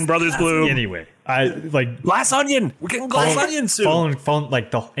Brick and Brothers Bloom. Anyway, I like Glass Onion. We're getting Glass Onion soon.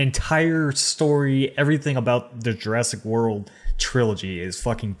 Like the entire story, everything about the Jurassic World trilogy is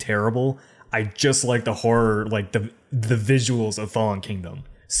fucking terrible. I just like the horror, like the visuals of Fallen Kingdom.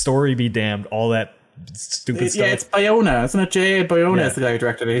 Story be damned, all that stupid stuff. Yeah, it's Bayona, isn't it? J.A. Bayona is the guy who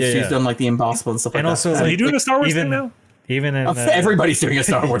directed it. She's done like The Impossible and stuff like that. Also, are you doing a Star Wars thing now? Even in everybody's doing a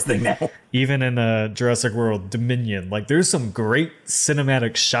Star Wars thing now. Even in Jurassic World Dominion, like there's some great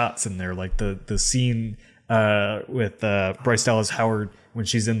cinematic shots in there, like the scene with Bryce Dallas Howard when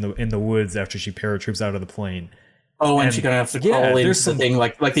she's in the woods after she paratroops out of the plane. Oh, and she kind of has to call into something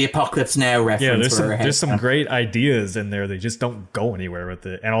like the Apocalypse Now reference. Yeah, there's some great ideas in there. They just don't go anywhere with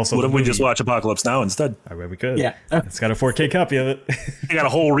it. And also, what if we just watch Apocalypse Now instead? I bet we could. Yeah, it's got a 4K copy of it. You got a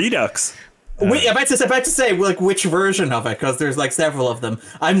whole Redux. Wait, I'm about to say like which version of it, because there's like several of them.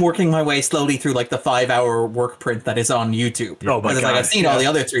 I'm working my way slowly through like the 5-hour work print that is on YouTube. Oh my God. Like I've seen all the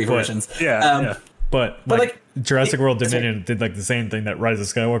other 3 versions. But like Jurassic World Dominion did like the same thing that Rise of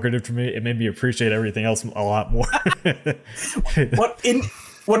Skywalker did for me. It made me appreciate everything else a lot more.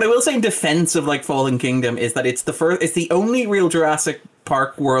 What I will say in defense of like Fallen Kingdom is that it's the only real Jurassic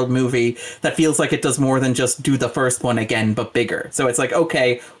Park World movie that feels like it does more than just do the first one again but bigger. So it's like,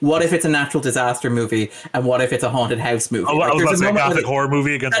 okay, what if it's a natural disaster movie and what if it's a haunted house movie? I was about to say a gothic horror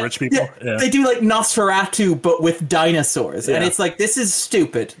movie against rich people. Yeah. They do like Nosferatu but with dinosaurs, and it's like, this is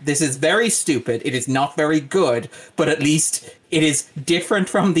stupid. This is very stupid. It is not very good, but at least it is different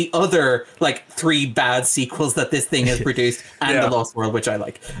from the other like 3 bad sequels that this thing has produced, and The Lost World, which I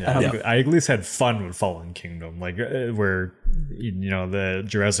like. I at least had fun with Fallen Kingdom, like where the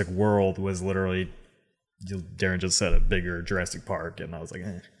Jurassic World was literally, Darren just said, a bigger Jurassic Park, and I was like,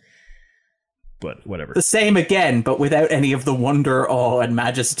 but whatever. The same again, but without any of the wonder, awe, and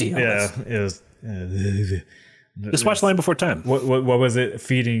majesty. It was. Just watch Land Before Time. What was it?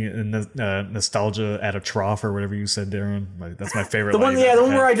 Feeding nostalgia at a trough, or whatever you said, Darren. That's my favorite. The one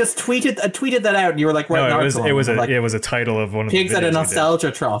where I just tweeted that out, and you were like, "No, it was a title of one of Pigs the at a nostalgia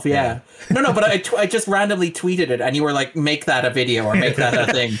trough." Yeah. No, but I just randomly tweeted it, and you were like, "Make that a video or make that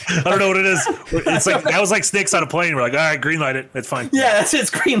a thing." I don't know what it is. It's like that was like snakes on a plane. We're like, all right, greenlight it. It's fine. Yeah, it's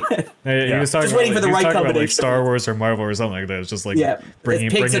greenlit. He was talking just waiting for the right combination. Like Star Wars or Marvel or something like that. It's just like bringing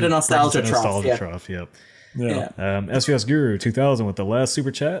Pigs at a nostalgia trough. Yep. Yeah. SVS Guru 2000 with the last super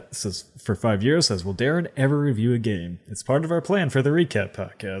chat says for 5 years says, will Darren ever review a game? It's part of our plan for the recap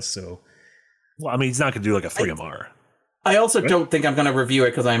podcast. So, well, I mean, he's not going to do like a 3MR. I also don't think I'm going to review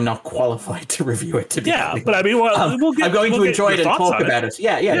it because I'm not qualified to review it. To be clear. But I mean, I'm going to enjoy it and talk about it.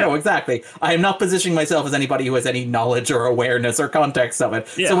 Yeah, no, exactly. I am not positioning myself as anybody who has any knowledge or awareness or context of it.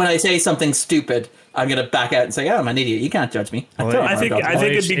 Yeah. So when I say something stupid, I'm going to back out and say, "Oh, I'm an idiot. You can't judge me." I think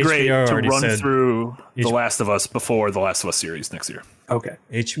it'd be great to run through The Last of Us before The Last of Us series next year. Okay.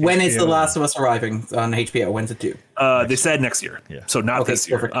 When is The Last of Us arriving on HBO? When's it due? They said next year. Yeah. So not this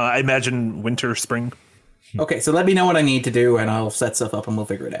year. I imagine winter, spring. Okay, so let me know what I need to do, and I'll set stuff up, and we'll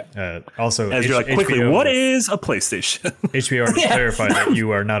figure it out. Also, as you're like, quickly, what is a PlayStation? HBO already clarified that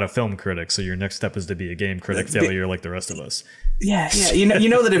you are not a film critic, so your next step is to be a game critic failure like the rest of us. Yeah. You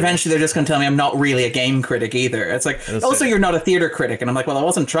know that eventually they're just going to tell me I'm not really a game critic either. It's like, you're not a theater critic, and I'm like, well, I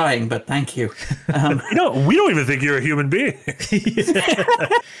wasn't trying, but thank you. We don't even think you're a human being.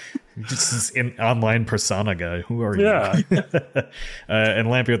 Just an online persona guy. Who are you? Yeah. And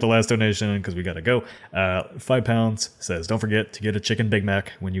Lampy with the last donation, because we got to go. £5 says, don't forget to get a chicken Big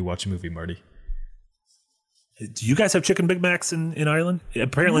Mac when you watch a movie, Marty. Do you guys have chicken Big Macs in Ireland?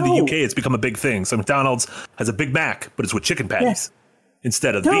 Apparently in the UK it's become a big thing. So McDonald's has a Big Mac, but it's with chicken patties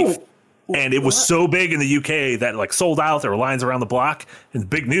instead of beef. And it was so big in the UK that like sold out. There were lines around the block. And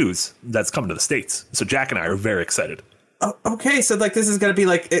big news that's coming to the States. So Jack and I are very excited. Okay, so like this is going to be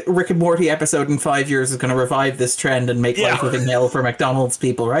like a Rick and Morty episode in 5 years is going to revive this trend and make life living hell for McDonald's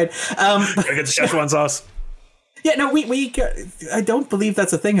people, right? Gotta get the Szechuan sauce. Yeah, no, I don't believe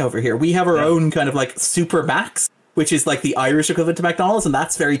that's a thing over here. We have our own kind of like Super Max, which is like the Irish equivalent to McDonald's, and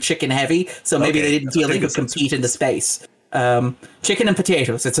that's very chicken heavy. So maybe they didn't feel they could compete in the space. Chicken and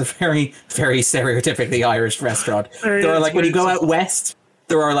potatoes. It's a very, very stereotypically Irish restaurant. There are like when you go out west,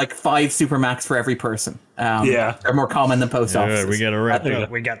 there are like 5 Super Max for every person. They're more common than post offices. We got to wrap it up.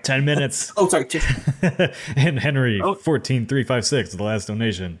 We got 10 minutes. Oh, sorry. And Henry, 14356, the last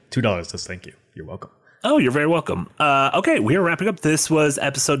donation, $2 says thank you. You're welcome. Oh, you're very welcome. Okay, we are wrapping up. This was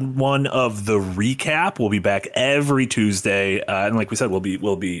episode 1 of the recap. We'll be back every Tuesday, and like we said, we'll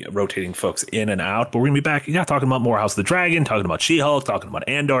be rotating folks in and out. But we're gonna be back, talking about more House of the Dragon, talking about She-Hulk, talking about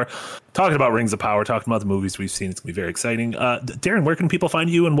Andor, talking about Rings of Power, talking about the movies we've seen. It's gonna be very exciting. Darren, where can people find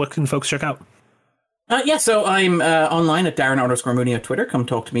you, and what can folks check out? So I'm online at Darren_Mooney on Twitter. Come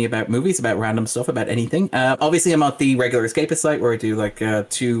talk to me about movies, about random stuff, about anything. Obviously, I'm at the regular Escapist site where I do like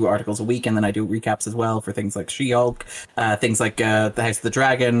 2 articles a week, and then I do recaps as well for things like She-Hulk, things like The House of the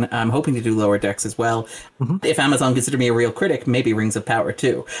Dragon. I'm hoping to do Lower Decks as well. Mm-hmm. If Amazon consider me a real critic, maybe Rings of Power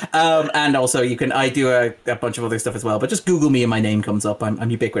too. And also, I do a bunch of other stuff as well. But just Google me and my name comes up. I'm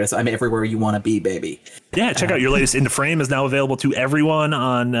ubiquitous. I'm everywhere you want to be, baby. Yeah, check out your latest Into Frame is now available to everyone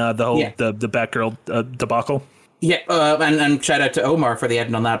on the whole the Batgirl debacle. Yeah, and shout out to Omar for the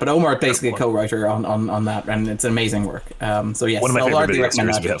edit on that. But Omar basically a co-writer on that, and it's amazing work. So yes, one of my favorite video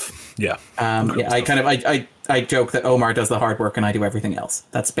series we have. Yeah, I joke that Omar does the hard work and I do everything else.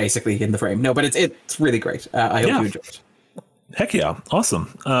 That's basically In the Frame. No, but it's really great. I hope you enjoy it. Heck yeah,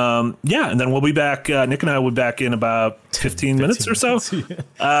 awesome. And then we'll be back. Nick and I will be back in about 15 minutes or so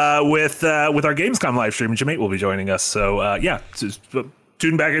with our Gamescom live stream. Jamate will be joining us. So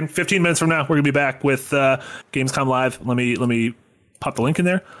tune back in 15 minutes from now. We're gonna be back with Gamescom live. Let me pop the link in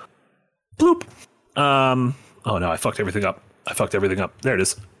there. Bloop. Oh no, I fucked everything up. There it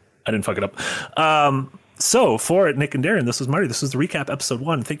is. I didn't fuck it up. So for Nick and Darren, this was Marty. This was the recap episode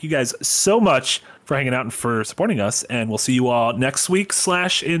 1. Thank you guys so much for hanging out and for supporting us. And we'll see you all next week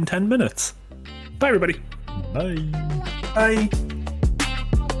 / in 10 minutes. Bye, everybody. Bye. Bye.